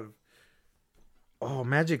have. Oh,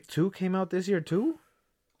 Magic 2 came out this year too?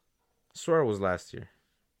 I swear it was last year.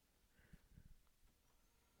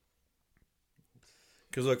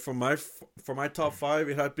 Cause look, for my top 5,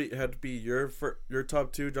 it had to be your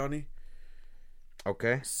top 2, Johnny.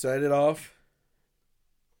 Okay. Set It Off.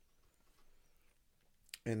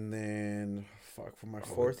 And then for my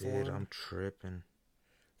fourth one. I'm tripping.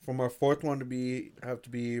 For my fourth one have to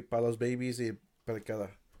be Pa los Babies y Pelecada.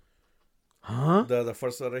 Huh? The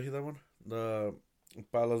Fuerza Regida one. The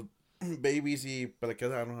Pa los Babies y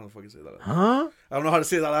Pelecada. I don't know how to fucking say that. Huh? I don't know how to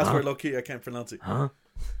say that last word, low key. I can't pronounce it. Huh?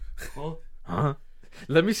 Huh? Huh?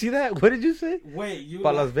 Let me see that. What did you say? Wait, you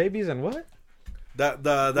Pa los Babies and what? That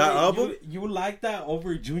album. You like that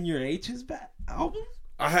over Junior H's album?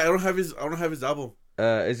 I don't have his album.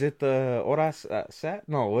 Is it the Horas Sad?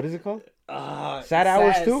 No, what is it called? Sad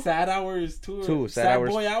Hours 2? Sad Hours 2. Two, Sad Sad Hours-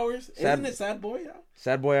 Boy Hours? Sad- Isn't it Sad Boy Hours?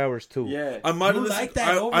 Sad Boy Hours 2. Yeah. I might have You listened. like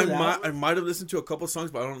that over the I album? might have listened to a couple songs,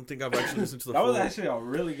 but I don't think I've actually listened to the That full. was actually a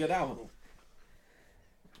really good album.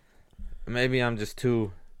 Maybe I'm just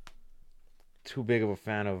too big of a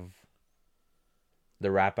fan of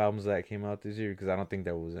the rap albums that came out this year because I don't think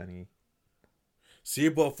there was any. See,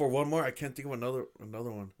 but for one more, I can't think of another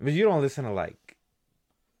one. But you don't listen to like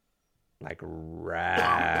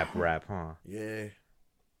rap, huh? Yeah.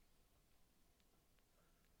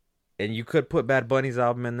 And you could put Bad Bunny's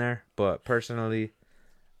album in there, but personally,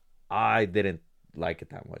 I didn't like it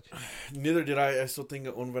that much. Neither did I. I still think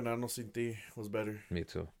Un Veneno Sin Ti was better. Me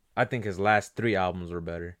too. I think his last 3 albums were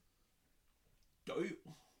better.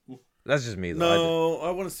 That's just me, though. No,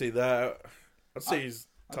 I wouldn't say that. I'd say he's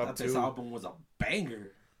I top thought 2. this album was a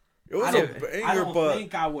banger. It was I a don't banger,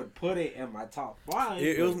 think I would put it in my top 5.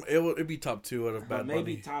 it'd be top 2 out of Bad Bunny.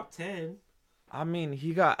 Maybe top 10. I mean,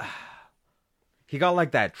 he got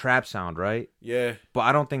like that trap sound, right? Yeah, But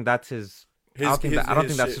I don't think that's his. I don't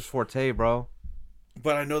think that's his forte, bro.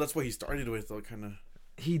 But I know that's what he started with, though, kind of.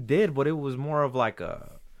 He did, but it was more of like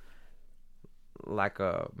a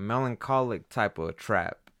melancholic type of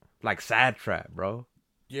trap, like sad trap, bro.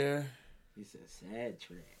 Yeah. It's a sad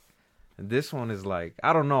trap. This one is like,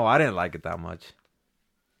 I don't know. I didn't like it that much.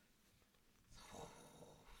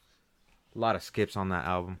 A lot of skips on that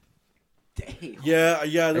album. Damn.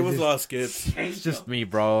 Yeah, there was a lot of skips. It's just me,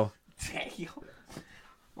 bro. Damn.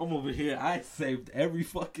 I'm over here. I saved every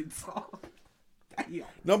fucking song. Damn.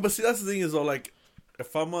 No, but see, that's the thing is though, like,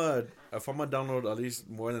 if I'm a download at least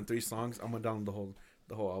more than 3 songs, I'm gonna download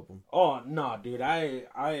the whole album. Oh no, dude!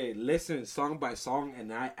 I listen song by song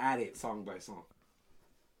and I add it song by song.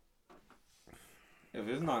 If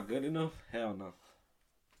it's not good enough, hell no.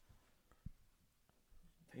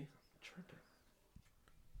 Damn, I'm tripping.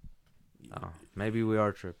 Oh, maybe we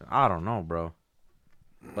are tripping. I don't know, bro.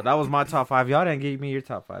 But that was my top 5. Y'all didn't give me your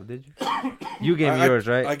top 5, did you? You gave me yours,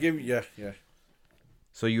 right? I gave you, yeah.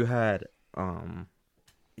 So you had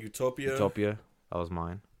Utopia. That was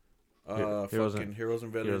mine. Heroes and Villains. Heroes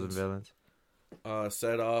and Villains.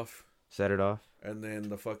 Set Off. Set It Off. And then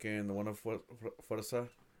the one of Forza.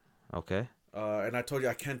 Okay. And I told you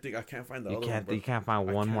I can't find the other one. You can't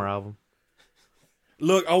find one more album.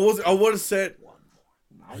 Look, I would have said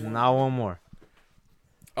Not one more.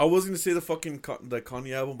 I was gonna say the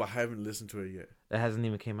Kanye album, but I haven't listened to it yet. It hasn't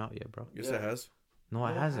even came out yet, bro. Yes, it has. No,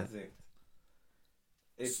 it hasn't.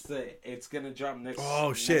 It's gonna drop next.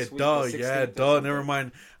 Oh shit! Next week, Duh, the 16th yeah, or duh. something. Never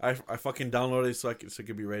mind. I fucking downloaded it so it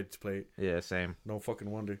could be ready to play it. Yeah, same. No fucking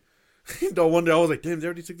wonder. No wonder. I was like, damn, they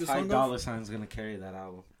already took this Ty song Dolla off. Sign's gonna carry that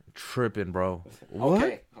album. Tripping, bro. What?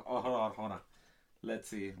 Okay. Oh, hold on. Let's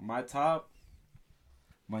see. My top.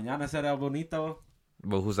 Mañana será bonito.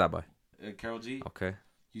 But who's that by? Karol G. Okay.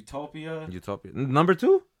 Utopia. Number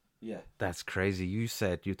 2? Yeah. That's crazy. You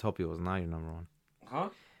said Utopia was not your number 1. Huh?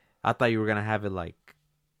 I thought you were gonna have it like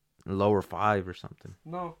lower 5 or something.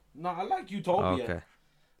 No. I like Utopia.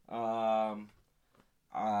 Okay.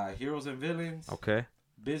 Heroes and Villains. Okay.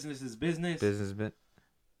 Business is Business. Business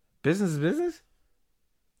is business?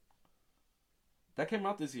 That came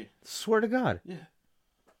out this year. Swear to God. Yeah.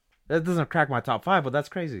 That doesn't crack my top 5, but that's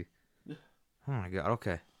crazy. Yeah. Oh my God.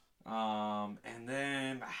 Okay. And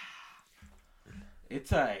then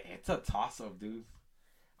it's a toss up, dude.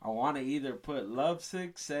 I want to either put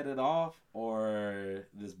Lovesick, Set It Off, or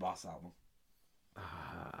this Boss album.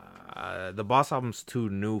 The Boss album's too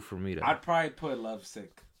new for me to. I'd probably put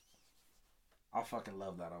Lovesick. I fucking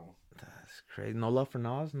love that album. That's crazy. No love for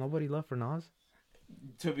Nas. Nobody love for Nas.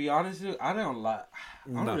 To be honest, dude, I don't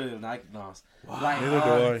really like Nas. Wow. Like, Neither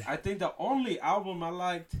do I. I think the only album I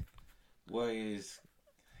liked was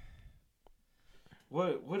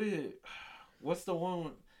what's the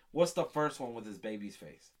one? What's the first one with his baby's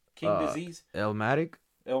face? King Disease? Illmatic.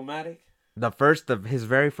 Illmatic? His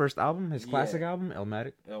very first album, his classic album,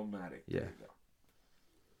 Illmatic. Illmatic. Yeah. There you go.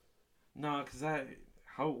 No, because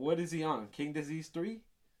what is he on? King Disease 3?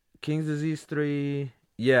 King's Disease 3.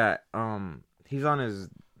 Yeah, he's on his.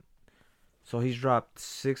 So he's dropped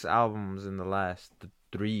 6 albums in the last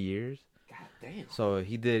 3 years. God damn. So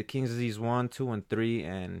he did King's Disease 1, 2, and 3,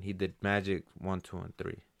 and he did Magic 1, 2, and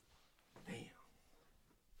 3.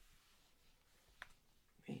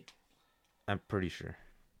 Damn. I'm pretty sure.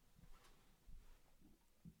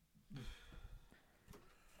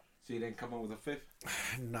 So you didn't come up with a 5th?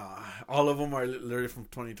 Nah, all of them are literally from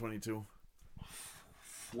 2022.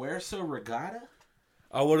 Fuerza Regatta?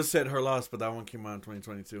 I would have said Her Loss, but that one came out in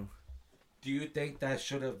 2022. Do you think that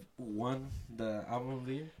should have won the album of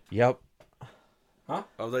the year? Yep. Huh?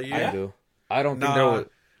 Of that year? I do. I don't think there was.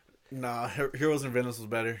 Nah, Heroes and Villains was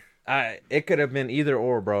better. It could have been either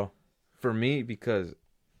or, bro. For me, because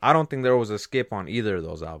I don't think there was a skip on either of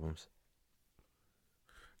those albums.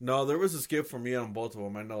 No, there was a skip for me on both of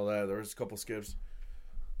them. I know that. There was a couple skips.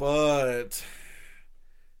 But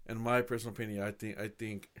in my personal opinion, I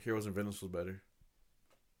think Heroes and Villains was better.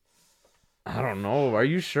 I don't know. Are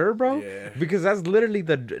you sure, bro? Yeah. Because that's literally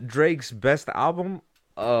the Drake's best album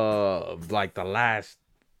of like the last,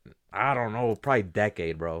 I don't know, probably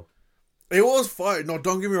decade, bro. It was fire. No,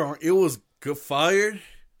 don't get me wrong. It was good fire.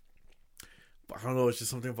 But I don't know. It's just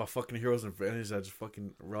something about fucking Heroes and Villains that just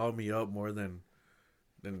fucking riled me up more than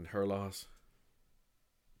her loss.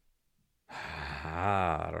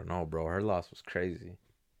 I don't know, bro. Her loss was crazy.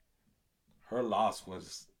 Her loss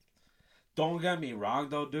was. Don't get me wrong,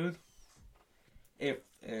 though, dude. If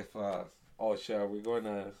oh shit, are we going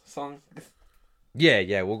to song?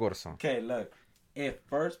 Yeah, we'll go to song. Okay, look. If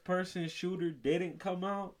First Person Shooter didn't come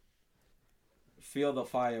out, Feel the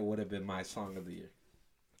Fire would have been my song of the year.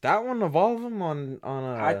 That one of all of them on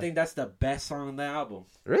I think that's the best song on the album.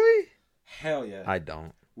 Really? Hell yeah. I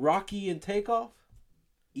don't. Rocky and Takeoff?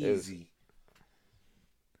 Easy.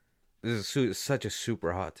 This is such a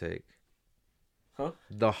super hot take. Huh?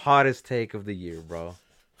 The hottest take of the year, bro.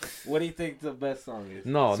 What do you think the best song is?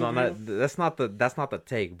 No, that's not the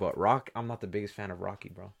take. But I'm not the biggest fan of Rocky,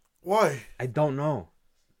 bro. Why? I don't know.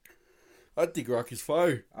 I think Rocky's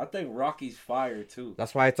fire. I think Rocky's fire too.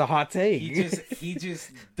 That's why it's a hot take. He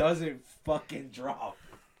just doesn't fucking drop.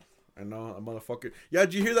 I know, a motherfucker. Yeah,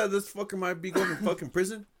 did you hear that this fucker might be going to fucking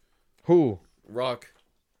prison? Who? Rock.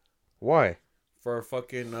 Why? For a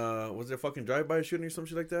fucking, was it a fucking drive-by shooting or some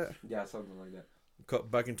shit like that? Yeah, something like that.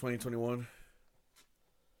 Back in 2021.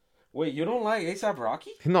 Wait, you don't like A$AP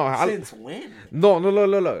Rocky? No, Since when? No,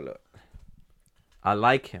 look. I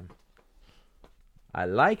like him.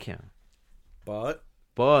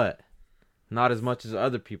 But not as much as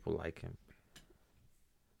other people like him.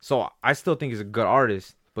 So I still think he's a good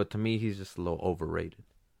artist, but to me he's just a little overrated.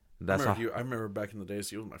 I remember back in the days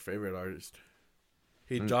he was my favorite artist.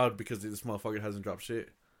 He dropped because this motherfucker hasn't dropped shit.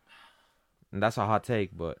 And that's a hot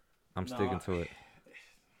take, but I'm sticking to it.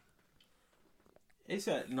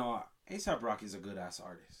 A$AP Rocky's a good ass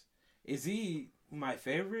artist. Is he my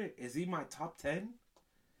favorite? Is he my top 10?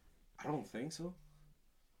 I don't think so.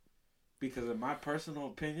 Because in my personal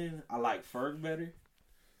opinion, I like Ferg better.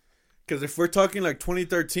 Because if we're talking like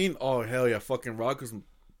 2013, oh hell yeah, fucking Rock was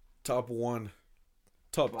top 1,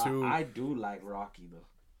 top 2. I do like Rocky though.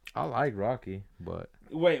 I like Rocky, but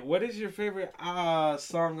wait, what is your favorite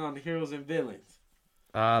song on Heroes and Villains?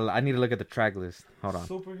 I need to look at the track list. Hold on.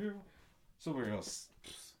 Superheroes,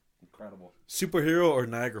 incredible. Superhero or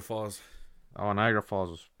Niagara Falls? Oh, Niagara Falls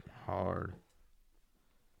was hard.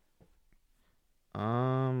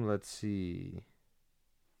 Let's see.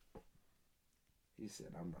 He said,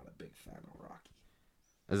 "I'm not a big fan of Rocky."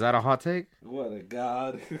 Is that a hot take? What a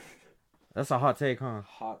god! That's a hot take, huh?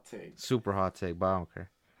 Hot take. Super hot take, but I don't care.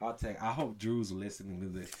 Hot take. I hope Drew's listening to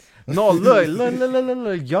this. No,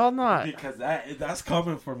 look, y'all not. Because that's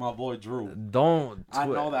coming from my boy Drew. I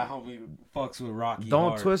know that homie fucks with Rocky. Don't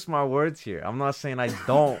hard. twist my words here. I'm not saying I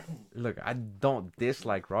don't. Look, I don't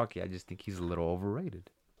dislike Rocky. I just think he's a little overrated.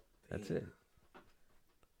 That's it.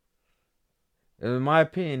 In my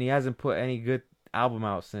opinion, he hasn't put any good album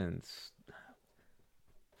out since.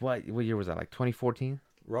 What year was that? Like 2014?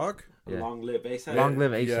 Rock? Yeah. Long live A$AP. Long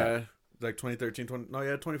live A$AP. Yeah, like 2013,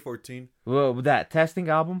 2014. Well, that testing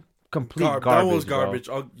album, complete garbage. That was bro. garbage.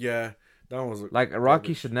 Oh, yeah, that one was like Rocky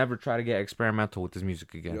garbage. should never try to get experimental with his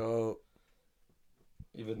music again. Yo,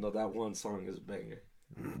 Even though that one song is a banger.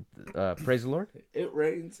 Praise the Lord. It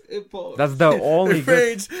rains. It pours. That's the only it good.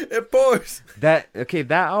 rains, it pours. That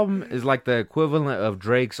album is like the equivalent of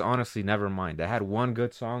Drake's Honestly Nevermind. It had one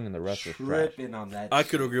good song and the rest was trash. Tripping on that. I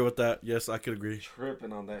could agree with that. Yes, I could agree.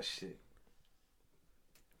 Tripping on that shit.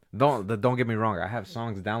 Don't get me wrong. I have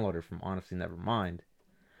songs downloaded from Honestly Nevermind,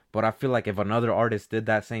 but I feel like if another artist did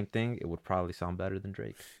that same thing, it would probably sound better than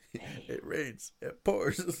Drake. It rains, it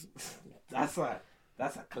pours. That's a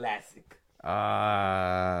classic. That's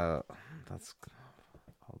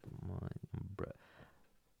all the money, bro.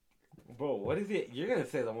 Bro, what is it? You're gonna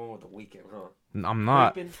say the one with the Weeknd, huh? I'm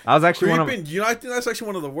not. Creepin'? I was actually Creepin', I think that's actually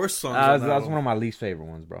one of the worst songs. That's one of my least favorite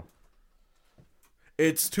ones, bro.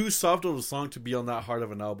 It's too soft of a song to be on that hard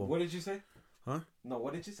of an album. What did you say? Huh? No,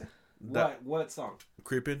 what did you say? That- What song?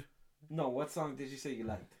 Creepin'. No, what song did you say you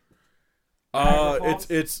liked?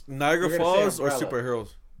 It's Niagara You're gonna say Falls or Umbrella.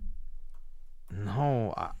 Superheroes.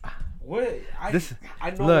 No, What? I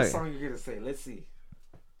know look. what song you're gonna say. Let's see.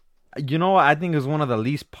 you know what? I think it's one of the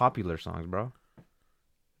least popular songs, bro.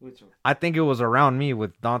 Which one? I think it was Around Me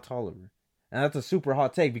with Don Toliver. And that's a super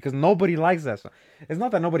hot take because nobody likes that song. It's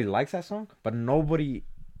not that nobody likes that song, but nobody...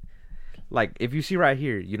 Like, if you see right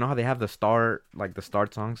here, you know how they have the start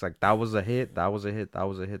songs? Like, that was a hit, that was a hit, that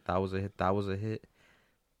was a hit, that was a hit, that was a hit.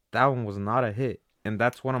 That one was not a hit. And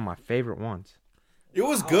that's one of my favorite ones. It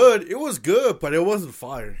was good. It was good, but it wasn't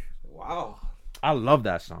fire. Wow. I love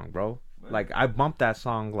that song, bro. Like I bump that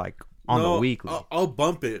song like on the weekly. I'll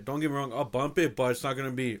bump it. Don't get me wrong. I'll bump it, but it's not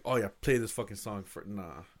gonna be. Oh yeah, play this fucking song for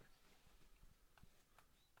nah.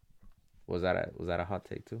 Was that a hot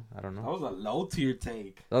take too? I don't That know. was a low tier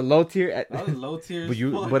take. A low tier. That was low tier.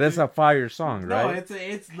 But it's a fire song, No, right?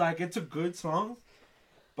 it's a good song,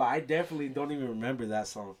 but I definitely don't even remember that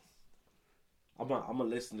song. I'm gonna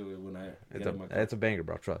listen to it when I get in my car. It's a banger,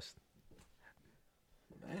 bro. Trust.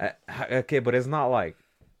 Okay, but it's not like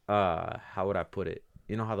how would I put it?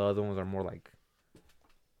 You know how the other ones are more like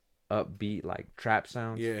upbeat, like trap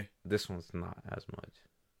sounds. Yeah. This one's not as much.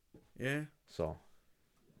 Yeah. So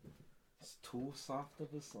It's too soft of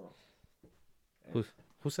a song.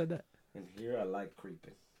 who said that? And here I like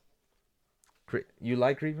creeping. You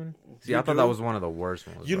like Creeping? See, You I thought do? that was one of the worst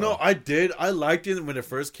ones. You bro. know, I did. I liked it when it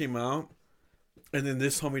first came out, and then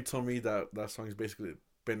this homie told me that song's basically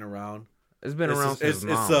been around. It's been around since it's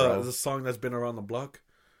bro. a song that's been around the block,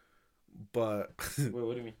 but Wait,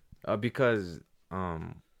 what do you mean? Because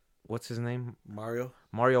what's his name? Mario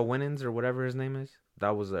Winans or whatever his name is.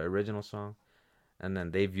 That was the original song, and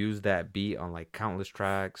then they've used that beat on like countless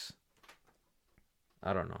tracks.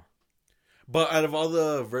 I don't know. But out of all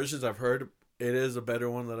the versions I've heard, it is a better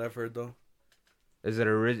one that I've heard though. Is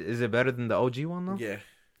it better than the OG one though? Yeah,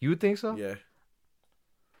 You think so? yeah.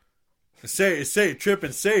 Say it, Trip,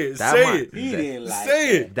 and say it, That say might- it, He didn't like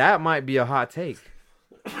say it. That might be a hot take.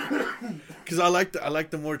 Because I like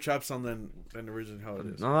the more trap song than the original how it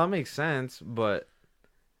is. No, that makes sense, but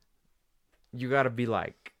you gotta be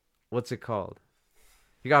like, what's it called?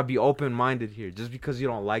 You gotta be open minded here. Just because you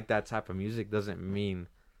don't like that type of music doesn't mean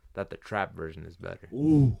that the trap version is better.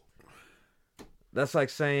 Ooh. That's like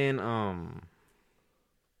saying,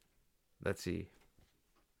 let's see.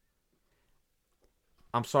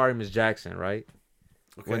 I'm sorry, Miss Jackson, right?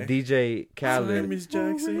 Okay. When DJ Sorry, Khaled, Miss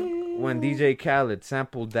Jackson. when DJ Khaled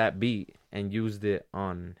sampled that beat and used it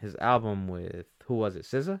on his album with who was it,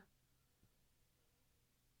 SZA?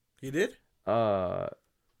 He did?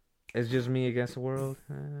 It's just me against the world.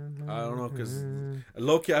 I don't know, because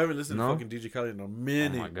low-key, I haven't listened No? to fucking DJ Khaled in a Oh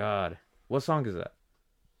minute. my god, what song is that?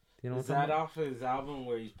 You know Is what I'm that talking about? off his album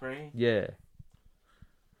where he's praying? Yeah,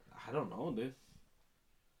 I don't know, dude.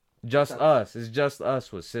 Just Us. It's Just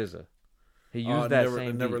Us with SZA. He used that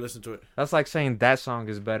same never beat. listened to it. That's like saying that song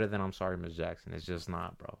is better than I'm sorry, Miss Jackson. It's just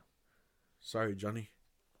not, bro. Sorry, Johnny.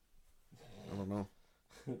 I don't know.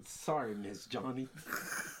 Sorry, Miss Johnny.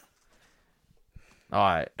 All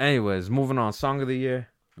right. Anyways, moving on. Song of the year.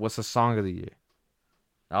 What's the song of the year?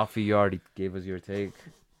 Alfie, you already gave us your take.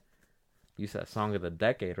 You said song of the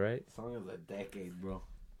decade, right? Song of the decade, bro.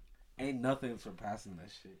 Ain't nothing surpassing that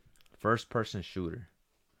shit. First person shooter.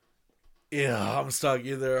 Yeah, I'm stuck.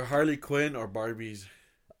 Either Harley Quinn or Barbies.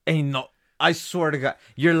 Ain't no. I swear to God,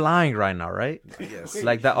 you're lying right now, right? Yes.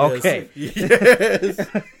 Like that. Yes. Okay. Yes.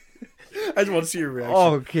 I just want to see your reaction.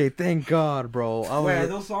 Okay. Thank God, bro. Wait, are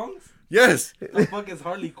those songs? Yes. The fuck is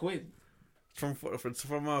Harley Quinn? From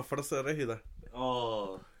Fuerza Regida.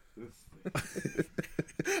 Oh.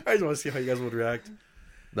 I just want to see how you guys would react.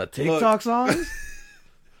 The TikTok songs.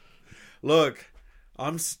 Look,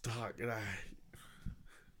 I'm stuck. And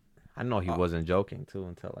I know he wasn't joking too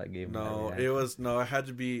until I gave him. no, that it was no. It had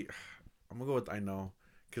to be. I'm gonna go with I Know,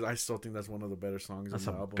 because I still think that's one of the better songs That's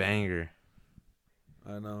on a the album. banger.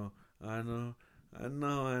 I know. Yeah, I don't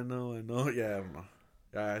know.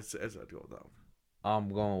 Yeah, it's I'd go with that one. I'm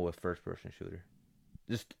going with first person shooter.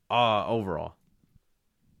 Just overall.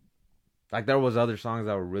 Like there was other songs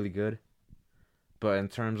that were really good. But in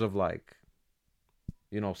terms of like,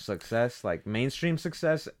 you know, success, like mainstream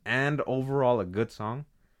success and overall a good song.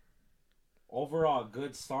 Overall,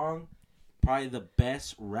 good song. Probably the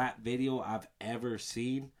best rap video I've ever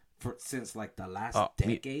seen since like the last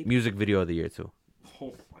decade. Music video of the year too.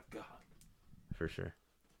 Oh my god. For sure.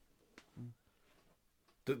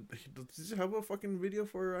 Does he have a fucking video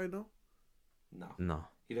for I Know? No.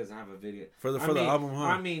 He doesn't have a video. For the album, huh?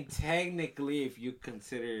 I mean, technically, if you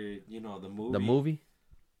consider, the movie. The movie?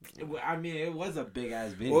 I mean, it was a big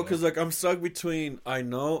ass video. Well, because like I'm stuck between I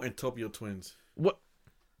Know and Topio Twins. What?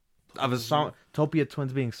 Of a song, Topia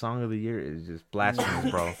Twins being song of the year is just blasphemy,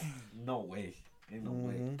 bro. No way. Ain't no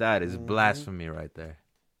way. That is blasphemy right there.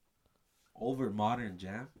 Over Modern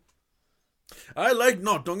Jam.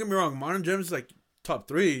 Don't get me wrong, Modern Jam is like top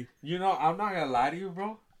 3. I'm not gonna lie to you,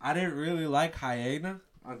 bro. I didn't really like Hyena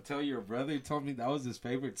until your brother told me that was his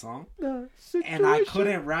favorite song. And I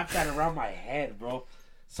couldn't wrap that around my head, bro.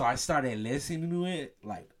 So I started listening to it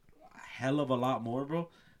like a hell of a lot more, bro.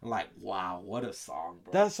 Like, wow, what a song,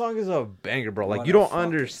 bro. That song is a banger, bro. Like, What you a don't fucking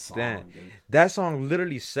understand. song, dude. That song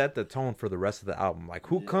literally set the tone for the rest of the album. Like,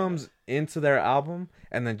 who Yeah. comes into their album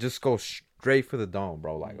and then just goes straight for the dome,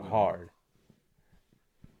 bro? Like, No. hard.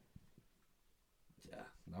 Yeah,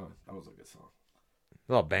 that was a good song. It's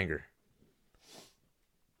a banger.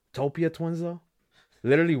 Topia Twins, though?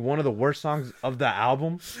 Literally one of the worst songs of the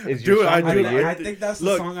album is your Dude, song of the year. I think that's the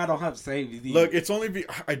Look, song I don't have saved. either. Look, it's only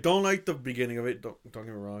I don't like the beginning of it. Don't get me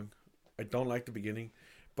wrong. I don't like the beginning,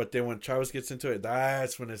 but then when Travis gets into it,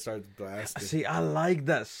 that's when it starts blasting. See, I like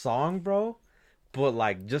that song, bro, but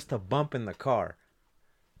like just a bump in the car.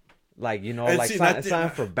 Like, you know, And like see, sign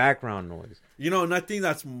for background noise. You know, and I think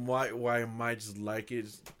that's why I might just like it.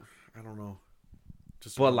 I don't know.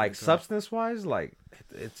 Just But one like thing. substance-wise, like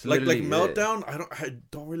it's like literally Meltdown, I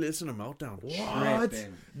don't really listen to Meltdown. What?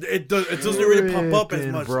 Tripping. It doesn't really pop up as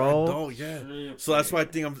much, Bro. I don't. Yeah. So that's why I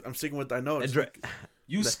think I'm sticking with. I know. It's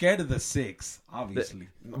You scared of the 6, obviously.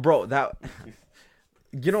 Bro, that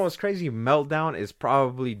you know what's crazy? Meltdown is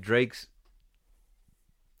probably Drake's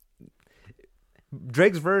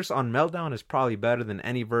verse on Meltdown is probably better than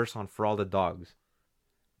any verse on For All the Dogs.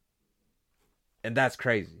 And that's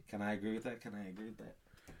crazy. Can I agree with that?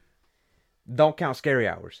 Don't count Scary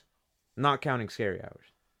Hours. Not counting Scary Hours.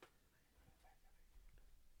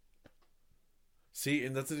 See,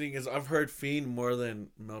 and that's the thing is, I've heard Fiend more than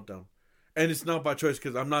Meltdown, and it's not by choice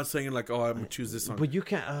because I'm not saying like, oh, I'm gonna choose this song. But you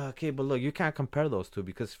can't. But look, you can't compare those two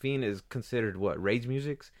because Fiend is considered what rage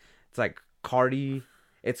music. It's like Cardi.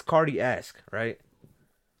 It's Cardi-esque, right?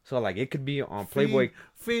 So like it could be on Playboy.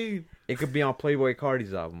 Fiend. It could be on Playboy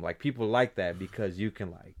Cardi's album. Like people like that because you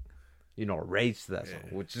can like, you know, rage to that song,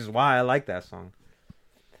 which is why I like that song.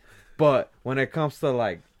 But when it comes to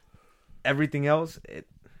like everything else, I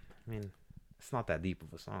mean, it's not that deep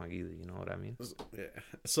of a song either. You know what I mean? Yeah.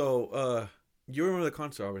 So, you remember the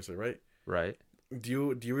concert, obviously, right? Right?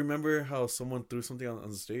 Do you remember how someone threw something on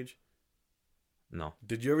the stage? No.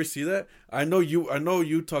 Did you ever see that? I know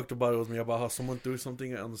you talked about it with me about how someone threw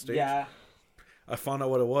something on the stage. Yeah. I found out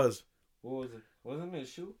what it was. What was it? Wasn't it a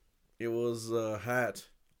shoe? It was a hat.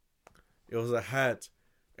 It was a hat,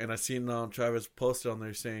 and I seen Travis posted on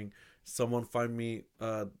there saying, "Someone find me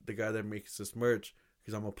the guy that makes this merch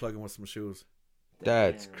because I'm gonna plug him with some shoes."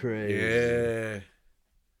 That's Damn. crazy. Yeah.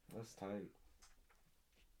 That's tight.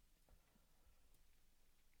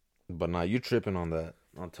 But now you tripping on that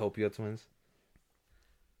on Topia Twins?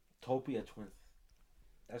 Topia Twins.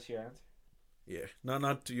 That's your answer? Yeah. No,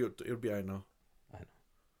 not to you. It'll be I know.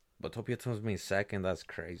 But Topia Twins means second. That's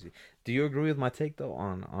crazy. Do you agree with my take though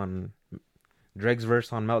on Drake's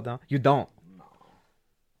verse on Meltdown? You don't. No.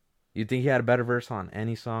 You think he had a better verse on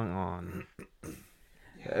any song on?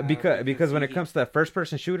 Yeah, because when it comes to that first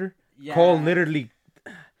person shooter, yeah. Cole literally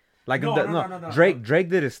like No. Drake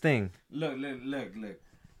did his thing. Look.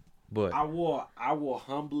 But I will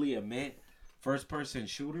humbly admit, first person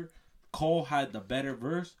shooter, Cole had the better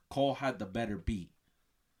verse. Cole had the better beat.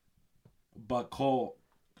 But Cole,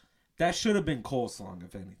 that should have been Cole's song,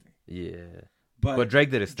 if anything. yeah. But Drake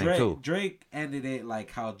did his thing too. Drake ended it like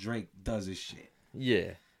how Drake does his shit.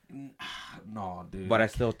 Yeah. No, dude. But I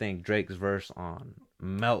still think Drake's verse on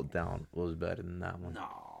Meltdown was better than that one.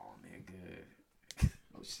 No, nigga.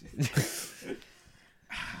 Oh shit.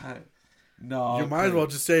 No. You might as well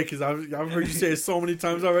just say it because I've heard you say it so many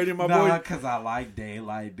times already, my Nah, boy. because I like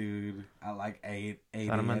Daylight, dude. I like 8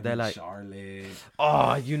 Cinnamon a.m. Daylight. Charlotte.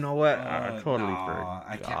 Oh, you know what? I totally no,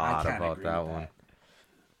 I forgot can't about agree that with one.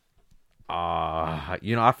 that.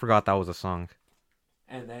 You know, I forgot that was a song.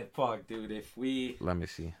 And then fuck, dude, if we Let me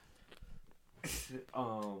see. if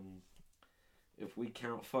we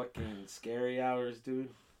count fucking Scary Hours, dude,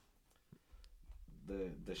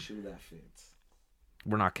 the shoe that fits.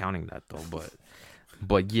 We're not counting that though,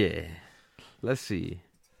 but yeah. Let's see.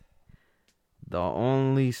 The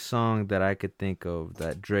only song that I could think of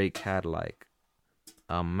that Drake had like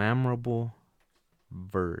a memorable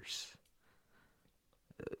verse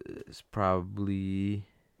is probably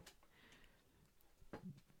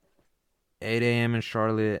 8 a.m. in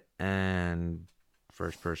Charlotte and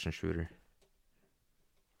First Person Shooter.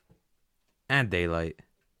 And Daylight.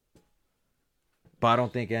 But I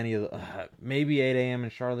don't think any of the... maybe 8 a.m.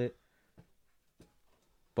 in Charlotte.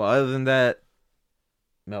 But other than that,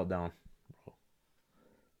 Meltdown.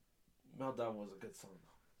 Meltdown was a good song,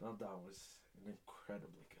 though. Meltdown was an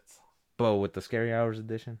incredibly good song. But with the Scary Hours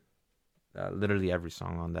edition, literally every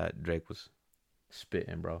song on that, Drake was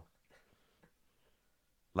spitting, bro.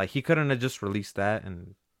 Like, he couldn't have just released that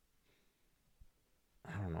and...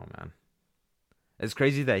 I don't know, man. It's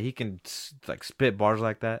crazy that he can, like, spit bars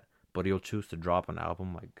like that, but he'll choose to drop an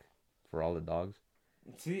album, like, For All the Dogs.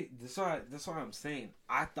 See, that's why I'm saying.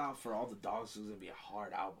 I thought For All the Dogs was gonna be a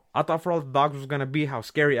hard album. I thought For All the Dogs was gonna be how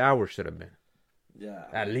Scary Hours should have been. Yeah,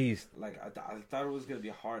 At least. like I thought it was gonna be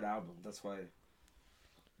a hard album. That's why.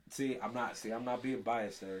 I'm not being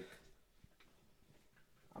biased, Eric.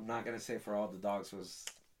 I'm not gonna say For All the Dogs was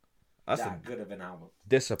That's that a good of an album.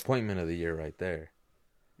 disappointment of the year right there.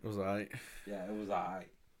 It was alright. Yeah, it was alright.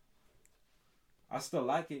 I still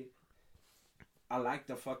like it. I like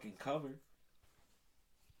the fucking cover.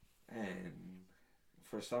 And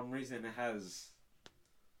for some reason it has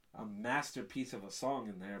a masterpiece of a song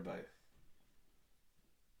in there, but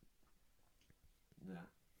yeah.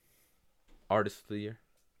 Artist of the year.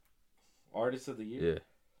 Artist of the year?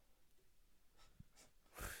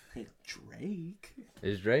 Yeah. Drake.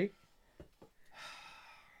 Is Drake?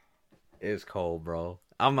 It's cold, bro.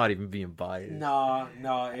 I'm not even being biased. No.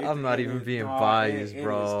 I'm not even being biased,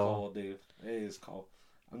 bro. It is cold, dude. It is cold.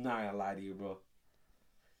 I'm not gonna lie to you, bro.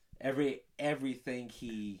 Everything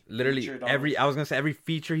he Literally featured on I was gonna say every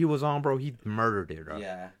feature he was on, bro, he murdered it, bro.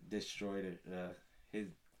 Yeah, destroyed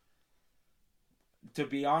it. To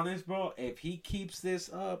be honest, bro, if he keeps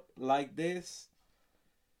this up like this,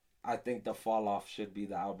 I think the Fall Off should be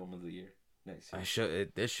the album of the year next year.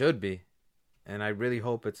 It should be. And I really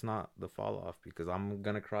hope it's not the Fall Off because I'm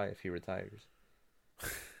gonna cry if he retires.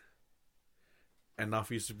 And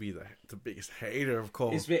Nuff used to be the biggest hater of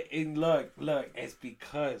Cole. Look, it's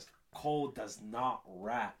because Cole does not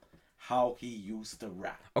rap how he used to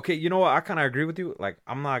rap. Okay, you know what? I kind of agree with you. Like,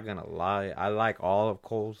 I'm not gonna lie. I like all of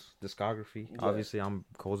Cole's discography. Yeah. Obviously, I'm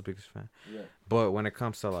Cole's biggest fan. Yeah. But when it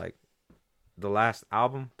comes to like the last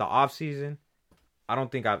album, the off season, I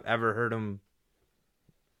don't think I've ever heard him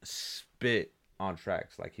spit on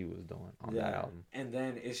tracks like he was doing on that album. And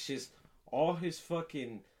then it's just all his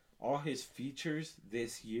features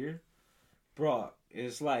this year, bro.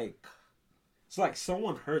 It's like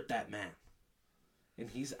someone hurt that man, and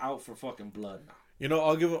he's out for fucking blood now. You know,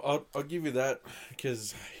 I'll give you that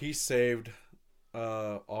because he saved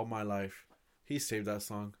All My Life. He saved that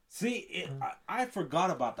song. See, I forgot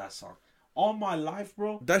about that song. All My Life,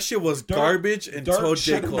 bro. That shit was garbage until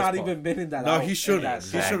J. Cole. Not even been in that. No, he shouldn't.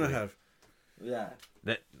 He shouldn't have. Yeah.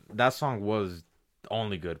 That song was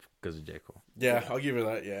only good because of J. Cole. Yeah, I'll give you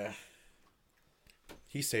that. Yeah.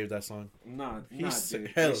 He saved that song. He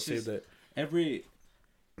saved it.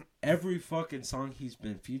 Every fucking song he's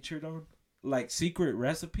been featured on, like Secret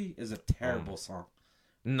Recipe, is a terrible song.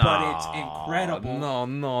 No, but it's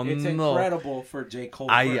incredible. It's incredible for J.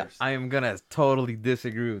 Cole. I am gonna totally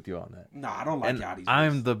disagree with you on that. No, I don't like Yachty's.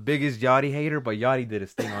 I'm the biggest Yachty hater, but Yachty did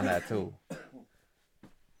his thing on that too.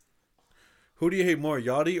 Who do you hate more,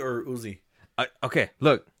 Yachty or Uzi? Okay,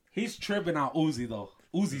 look. He's tripping out Uzi though.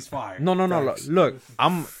 Uzi's fire. No. Look,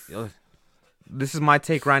 this is my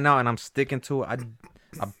take right now, and I'm sticking to it.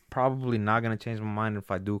 I'm probably not gonna change my mind.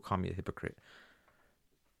 If I do, call me a hypocrite.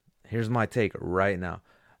 Here's my take right now.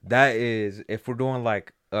 That is, if we're doing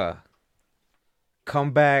like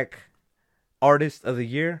comeback artist of the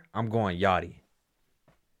year, I'm going Yachty.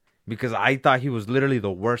 Because I thought he was literally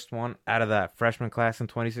the worst one out of that freshman class in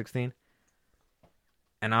 2016.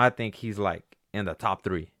 And I think he's like in the top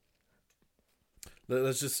 3.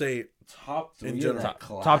 Let's just say top 3 in of general. that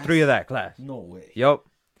class. Top 3 of that class. No way. Yup.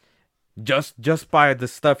 Just by the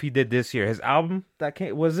stuff he did this year. His album that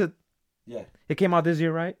came, was it? Yeah. It came out this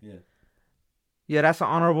year, right? Yeah. Yeah, that's an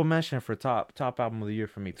honorable mention for top album of the year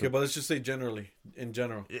for me too. Okay, but let's just say in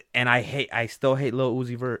general. And I still hate Lil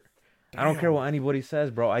Uzi Vert. Damn. I don't care what anybody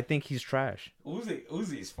says, bro. I think he's trash.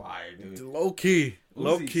 Uzi's fire, dude. Low key.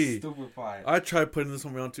 Stupid fire. I tried putting this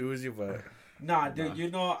one onto Uzi, but nah, dude.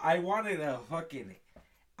 You know, I wanted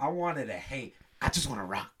to hate. I just want to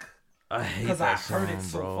rock. I hate because that I heard song, it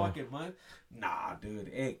so bro. fucking much. Nah,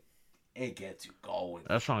 dude. It gets you going.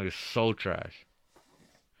 That song is so trash.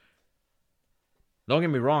 Don't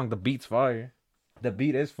get me wrong, the beat's fire. The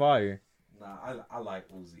beat is fire. Nah, I like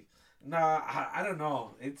Uzi. Nah, I don't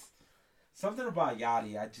know. It's something about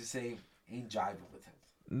Yachty. I just ain't jiving with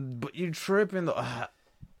him. But you're tripping.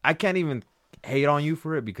 I can't even hate on you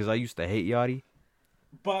for it because I used to hate Yachty.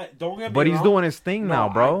 But don't get me But wrong. he's doing his thing now,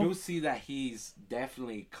 bro. I do see that he's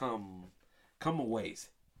definitely come a ways.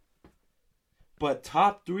 But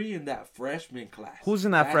top 3 in that freshman class. Who's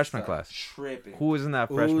in that freshman class? Tripping. Who is in that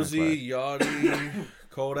freshman class? Uzi, Yachty,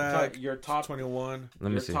 Kodak. Your top 21.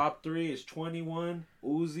 Let me see. Your top 3 is 21,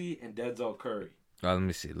 Uzi, and Denzel Curry. Let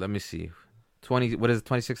me see. 20. What is it?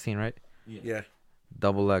 2016, right? Yeah.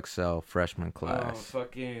 Double XL freshman class.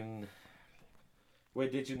 Fucking.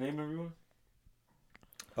 Wait, did you name everyone?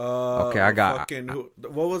 Okay, I got.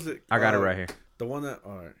 What was it? I got it right here. The one that.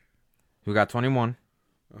 All right. We got 21.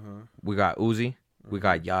 We got Uzi. We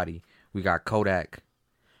got Yachty. We got Kodak.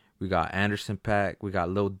 We got Anderson .Paak. We got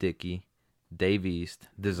Lil Dicky. Dave East.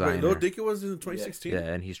 Designer. Wait, Lil Dicky was in 2016? Yeah,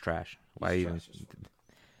 and he's trash. Why He's even? trash as fuck.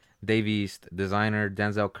 Dave East, Designer,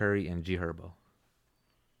 Denzel Curry, and G Herbo.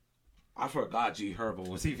 I forgot G Herbo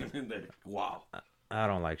was even in there. Wow. I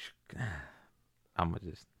don't like. I'm gonna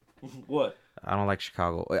just. What? I don't like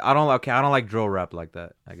Chicago. I don't like. Okay, I don't like drill rap like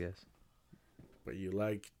that. I guess. But you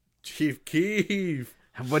like Chief Keef.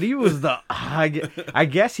 But he was the. I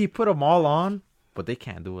guess he put them all on, but they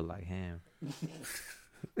can't do it like him.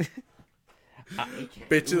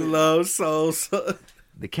 Bitches love salsa.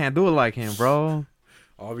 They can't do it like him, bro.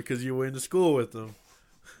 All because you went to school with them.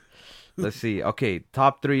 Let's see. Okay,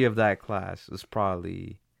 top 3 of that class is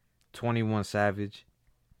probably 21 Savage,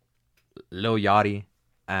 Lil Yachty,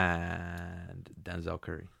 and Denzel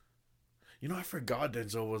Curry. You know, I forgot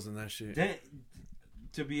Denzel was in that shit.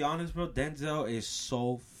 To be honest, bro, Denzel is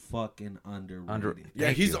so fucking underrated. Yeah,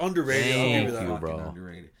 Thank he's you. underrated. I'll give Thank you that. you, Fucking bro.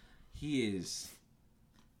 underrated. He is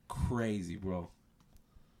crazy, bro.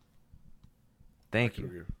 Thank I you.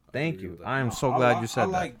 agree with Thank you. that. I'm so glad you said I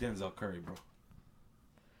that. like Denzel Curry, bro.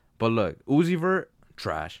 But look, Uzi Vert,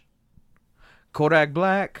 trash. Kodak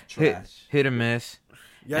Black, Trash. hit or miss.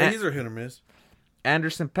 Yeah, And- these are hit or miss.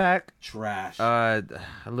 Anderson .Paak, Trash. a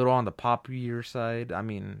little on the poppier side. I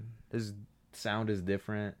mean, his sound is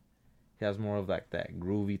different. He has more of like that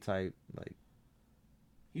groovy type. Like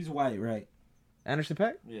He's white, right? Anderson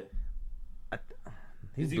 .Paak, Yeah.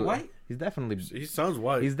 he's Is he bla- white? He's definitely He sounds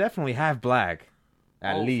white. he's definitely half black,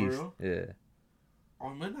 at Oh, for least. real? Yeah.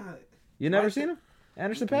 Oh man, You never White- seen him,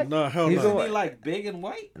 Anderson .Paak? No, hell He's no. a- isn't he like big and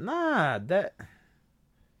white? Nah, that.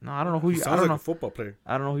 No, I don't know who He you. I sounds don't like know. a football player.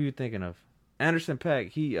 I don't know who you're thinking of. Anderson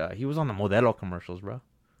 .Paak, he was on the Modelo commercials, bro.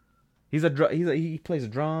 He plays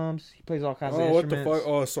drums. He plays all kinds of Oh, what the instruments. fuck?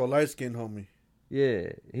 Oh, so light skinned homie.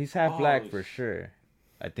 Yeah, he's half Oh, black for sure.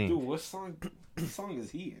 I think Dude, what song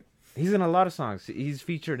is he in? he's in a lot of songs. He's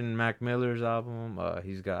featured in Mac Miller's album.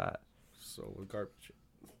 He's got So garbage.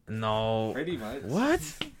 no. Pretty much.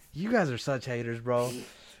 What? You guys are such haters, bro.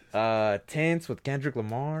 Tints with Kendrick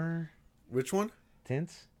Lamar. Which one?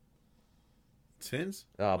 Tints. Tins?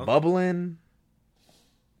 Bubbling.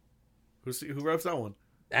 Who raps that one?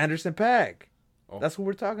 Anderson .Paak. Oh. That's what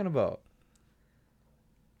we're talking about.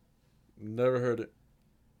 Never heard it.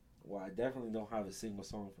 Well, I definitely don't have a single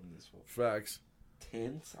song from this one. Facts.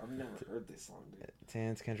 Tense? I've never heard this song, dude.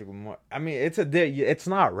 Tints, Kendrick Lamar. I mean, it's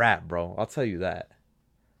not rap, bro. I'll tell you that.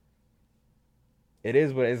 It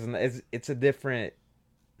is, but it's a different.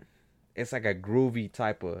 It's like a groovy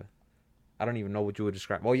type of. I don't even know what you would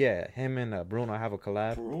describe. Oh yeah, him and Bruno have a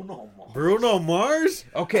collab. Bruno Mars. Bruno Mars?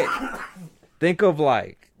 Okay, think of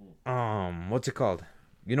like, what's it called?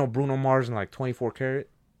 You know Bruno Mars and like 24 Karat.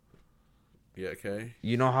 Yeah, okay.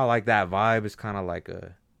 You know how like that vibe is kind of like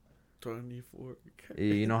a. 24.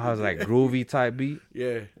 You know how it's like groovy type beat.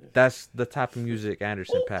 Yeah. That's the type of music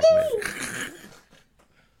Anderson .Paak makes.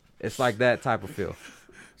 It's like that type of feel.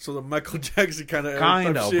 So the Michael Jackson kind of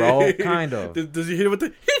Kind of, bro. Kind of. Does he hit it with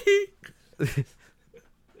the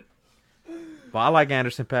But I like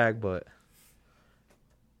Anderson .Paak, but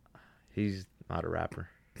he's not a rapper.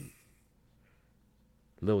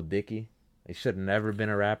 Lil Dicky. He should have never been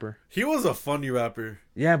a rapper. He was a funny rapper.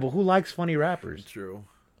 Yeah, but who likes funny rappers? True.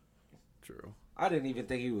 I didn't even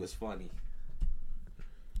think he was funny.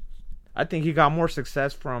 I think he got more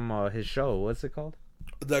success from his show. What's it called?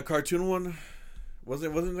 The cartoon one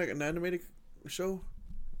wasn't like an animated show?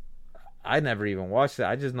 I never even watched it.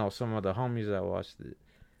 I just know some of the homies that watched it.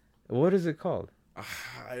 What is it called?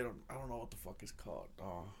 I don't know what the fuck it's called.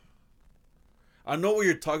 Oh. I know what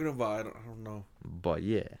you're talking about. I don't know. But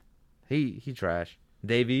yeah, he trash.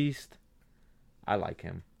 Dave East, I like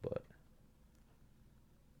him, but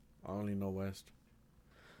I only know West.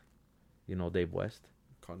 you know Dave West,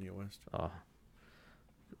 Kanye West.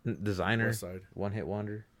 Designer, West Side. one hit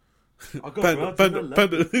wonder, I'll go round to the left.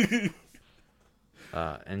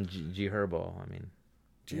 Panda. and G Herbo. I mean,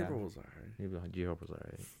 G-Bro was alright. G Herbo's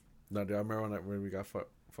alright. No, dude, I remember when we got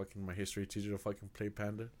fucking my history teacher to fucking play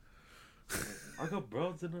Panda. I got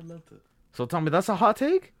bros in Atlanta. So tell me, that's a hot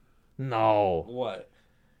take? No, What?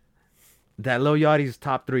 that Lil Yachty's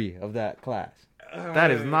top 3 of that class. That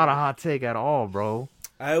is not a hot take at all, bro.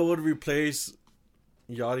 I would replace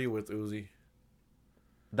Yachty with Uzi.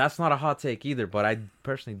 That's not a hot take either, but I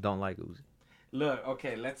personally don't like Uzi. Look,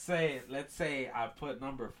 okay, let's say I put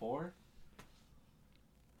number 4.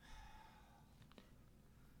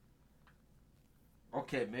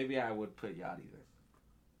 Okay, maybe I would put Yachty then.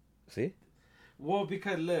 See? Well,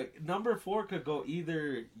 because look, number 4 could go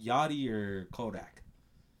either Yachty or Kodak.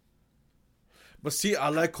 But see, I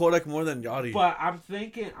like Kodak more than Yachty. But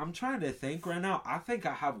I'm trying to think right now. I think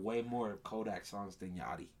I have way more Kodak songs than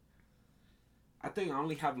Yachty. I think I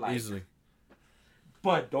only have like... Easily.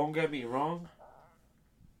 But don't get me wrong.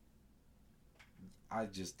 I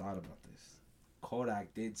just thought about this.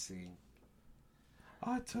 Kodak did sing.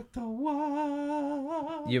 I took the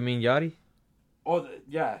walk. You mean Yachty? Oh,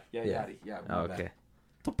 yeah, Yachty. Yeah, my Okay. bad.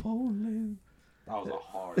 The Poland. That was a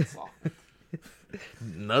hard song.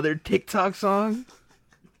 Another TikTok song?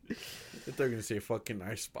 I thought they were going to say fucking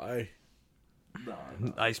I Spy. No.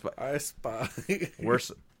 I Spy. I Spy.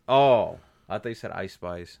 Worse. Oh, I thought you said Ice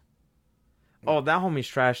Spice. Oh, that homie's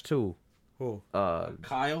trash too. Who?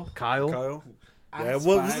 Kyle? Kyle? I Yeah, spy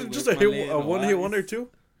well, was it with just my a little one-hit eyes. wonder too?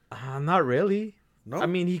 Not really. No? I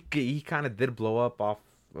mean, he kind of did blow up off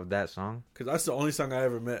of that song. Because that's the only song I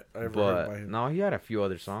ever heard by But him. no, he had a few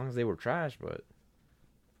other songs. They were trash, but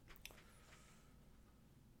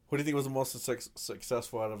Who do you think was the most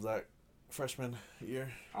successful out of that freshman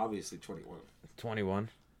year? Obviously 21. 21.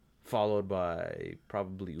 Followed by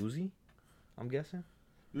probably Uzi, I'm guessing.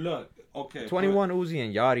 Look, okay. 21, Uzi,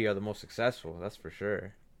 and Yachty are the most successful. That's for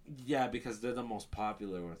sure. Yeah, because they're the most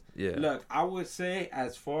popular ones. Yeah. Look, I would say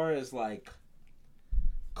as far as like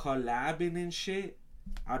collabing and shit,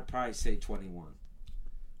 I'd probably say 21.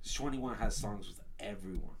 21 has songs with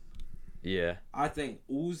everyone. Yeah. I think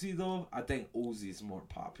Uzi's more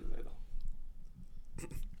popular though.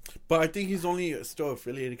 But I think he's only still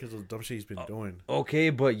affiliated because of the dumb shit he's been doing. Okay,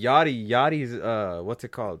 but Yachty's what's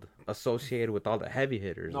it called? Associated with all the heavy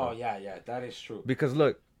hitters. No, though. yeah, that is true. Because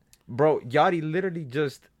look, bro, Yachty literally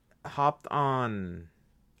just hopped on.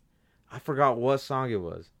 I forgot what song it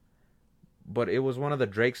was, but it was one of the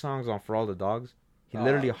Drake songs on For All the Dogs. He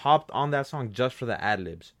literally hopped on that song just for the ad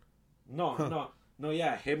libs. No,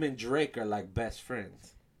 yeah, him and Drake are like best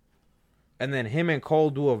friends. And then him and Cole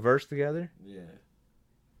do a verse together. Yeah.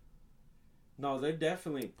 No, they're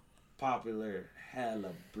definitely popular,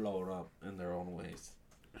 hella blown up in their own ways.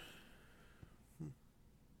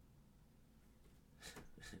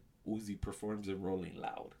 Uzi performs in Rolling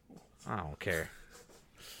Loud. I don't care.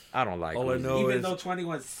 I don't like All I Uzi. know Even is though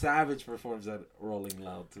 21 Savage performs at Rolling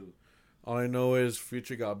Loud too. all I know is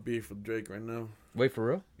Future got beef with Drake right now. Wait, for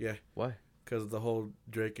real? Yeah, Why? because of the whole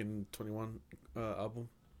Drake and 21 album.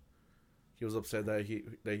 He was upset that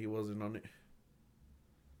he wasn't on it.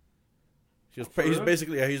 He was For he's real?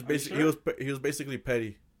 basically yeah, he's Are you basically sure? he was basically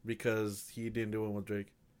petty because he didn't do it with Drake.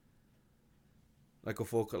 Like a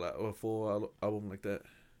full album like that.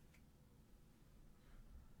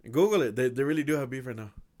 Google it. They really do have beef right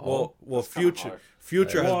now. Oh, well, that's kinda Future hard.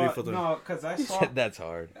 Future has Well, beef with them. no, because I He saw said that's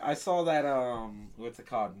hard. that what's it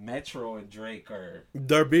called? Metro and Drake are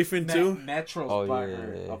They're beefing too. Metro's Oh,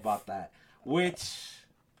 butthurt yeah. about that, which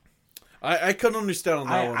I couldn't understand on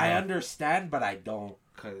that one. I though. understand, but I don't,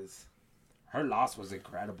 because her loss was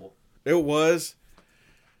incredible. It was.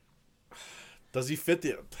 Does he fit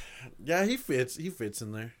the? Yeah, he fits. He fits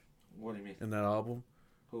in there What do you mean? in that album.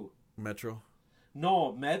 Who? Metro.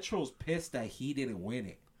 No, Metro's pissed that he didn't win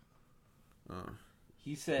it.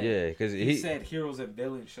 He said, Yeah, because he said Heroes and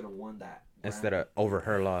Villains should have won that instead Grammy. of over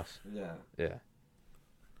her loss. Yeah. Yeah.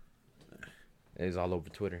 It's all over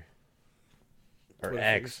Twitter. Or Twitter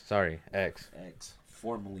X. Sorry, X. X,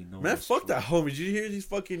 formerly known Man, as fuck Twitter. that homie. Did you hear these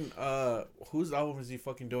fucking whose album is he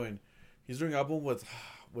fucking doing? He's doing an album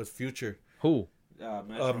with Future. Who?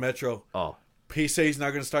 Metro. Oh. He said he's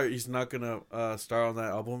not gonna start start on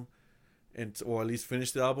that album. Or at least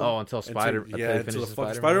finish the album. Oh, until Spider. Until he finishes finishes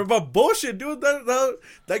fucking Spider-Man? Spider-Man. But bullshit, dude.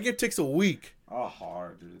 That game takes a week. Oh,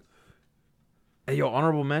 hard, dude. Hey, yo,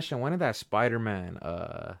 honorable mention. When did that Spider-Man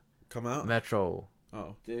Come out. Metro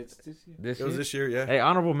Oh, It's this year. this it was year? this year. Yeah. Hey,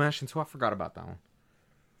 honorable mention too. I forgot about that one.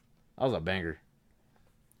 That was a banger.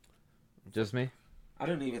 Just me? I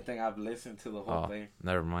don't even think I've listened to the whole Oh, thing.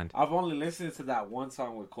 never mind. I've only listened to that one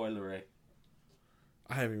song with Coi Leray.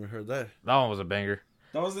 I haven't even heard that. That one was a banger.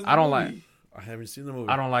 That was in the I don't movie. I haven't seen the movie.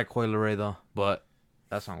 I don't like Coi Leray though, but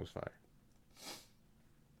that song was fire.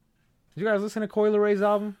 Did you guys listen to Coi Leray's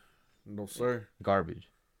album? No, sir. Garbage.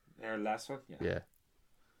 Her last one? Yeah.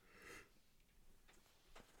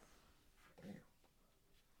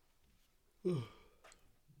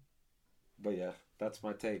 But yeah, that's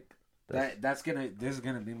my take. That's- This is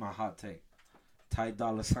gonna be my hot take. Ty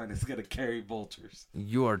Dolla $ign is gonna carry Vultures.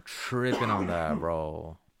 You are tripping on that,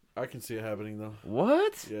 bro. I can see it happening though.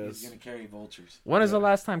 What? He's Yes. gonna carry Vultures. When is the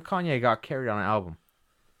last time Kanye got carried on an album?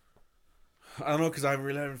 I don't know because I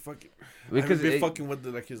really haven't fucking. Because I haven't been it- fucking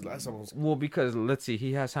with his last album. Well, because let's see,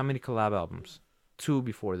 he has how many collab albums? 2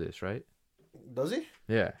 before this, right? Does he?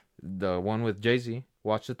 Yeah, the one with Jay-Z,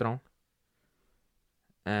 Watch the Throne,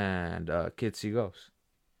 and Kids See Ghosts.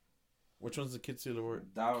 Which one's the Kids See the Word?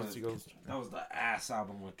 That Kids See Ghosts? was the ass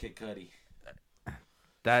album with Kid Cudi.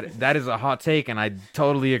 That is a hot take, and I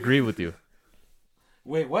totally agree with you.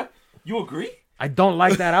 Wait, what? You agree? I don't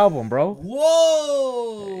like that album, bro.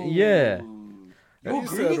 Whoa! Yeah. You He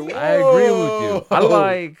agree said, with me? I agree with you. I Whoa.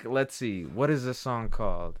 like. Let's see. What is this song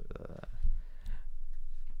called?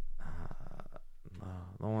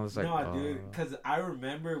 The one that's like. No, dude, because I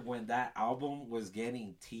remember when that album was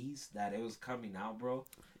getting teased that it was coming out, bro.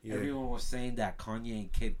 Yeah. Everyone was saying that Kanye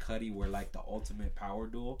and Kid Cudi were like the ultimate power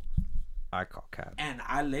duo. I call cap. And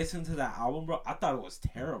I listened to that album, bro. I thought it was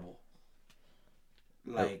terrible.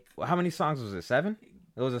 Like, How many songs was it? 7?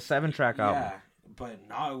 It was a 7-track album. yeah, but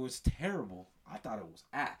no, it was terrible. I thought it was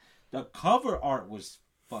the cover art was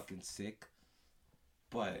fucking sick,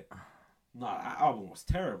 but no, that album was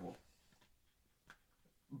terrible.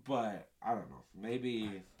 But I don't know.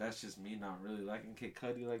 Maybe that's just me not really liking Kid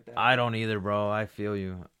Cudi like that. I don't either, bro. I feel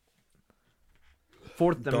you.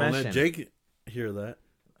 Fourth Don't Dimension. let Jake hear that.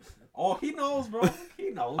 Oh, he knows, bro.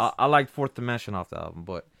 He knows. I liked Fourth Dimension off the album,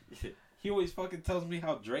 but He always fucking tells me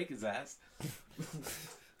how Drake is ass.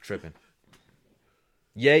 tripping.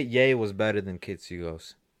 Yay was better than Kids See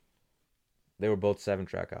Ghosts. They were both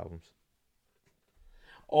 7-track albums.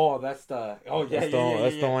 Oh, that's the. Oh yeah,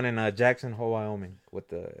 That's the one in Jackson Hole, Wyoming, with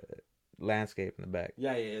the landscape in the back.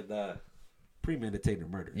 Yeah, the premeditated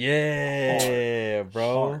murder. Yeah, Hard.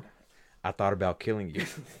 bro. Hard. I thought about killing you.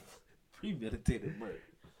 Premeditated murder.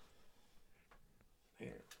 Yeah.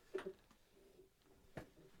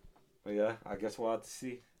 But yeah, I guess we'll have to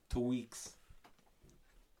see. 2 weeks.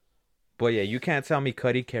 But yeah, you can't tell me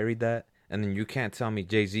Cudi carried that, and then you can't tell me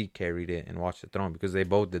Jay-Z carried it and Watch the Throne, because they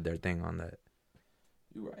both did their thing on that.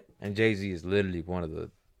 You're right. And Jay-Z is literally one of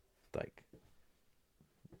the, like,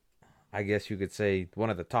 I guess you could say one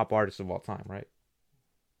of the top artists of all time, right?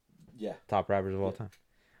 Yeah. Top rappers of all time.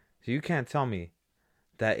 So you can't tell me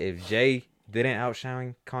that if Jay didn't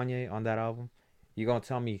outshine Kanye on that album, you gonna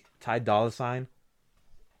tell me Ty Dolla $ign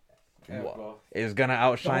Yeah, bro. is gonna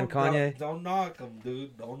outshine Kanye? Don't knock him,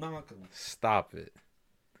 dude. Don't knock him. Stop it.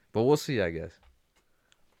 But we'll see, I guess.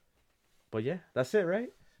 But yeah, that's it, right?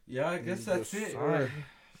 Yeah, I guess that's it. All right.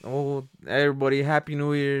 Well, everybody, Happy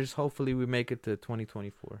New Year's. Hopefully we make it to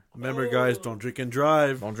 2024. Remember, guys, don't drink and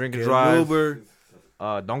drive. Don't drink and Get drive. Uber.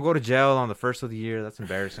 Don't go to jail on the first of the year. That's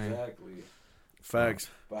embarrassing. Exactly. Facts.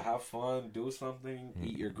 But have fun. Do something.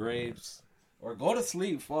 Eat your grapes. Or go to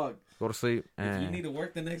sleep. Fuck. Go to sleep. If you need to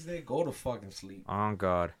work the next day, go to fucking sleep. On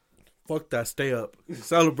God. Fuck that. Stay up.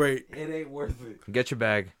 Celebrate. It ain't worth it. Get your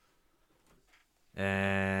bag.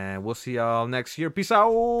 And we'll see y'all next year. Peace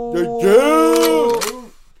out. Yeah.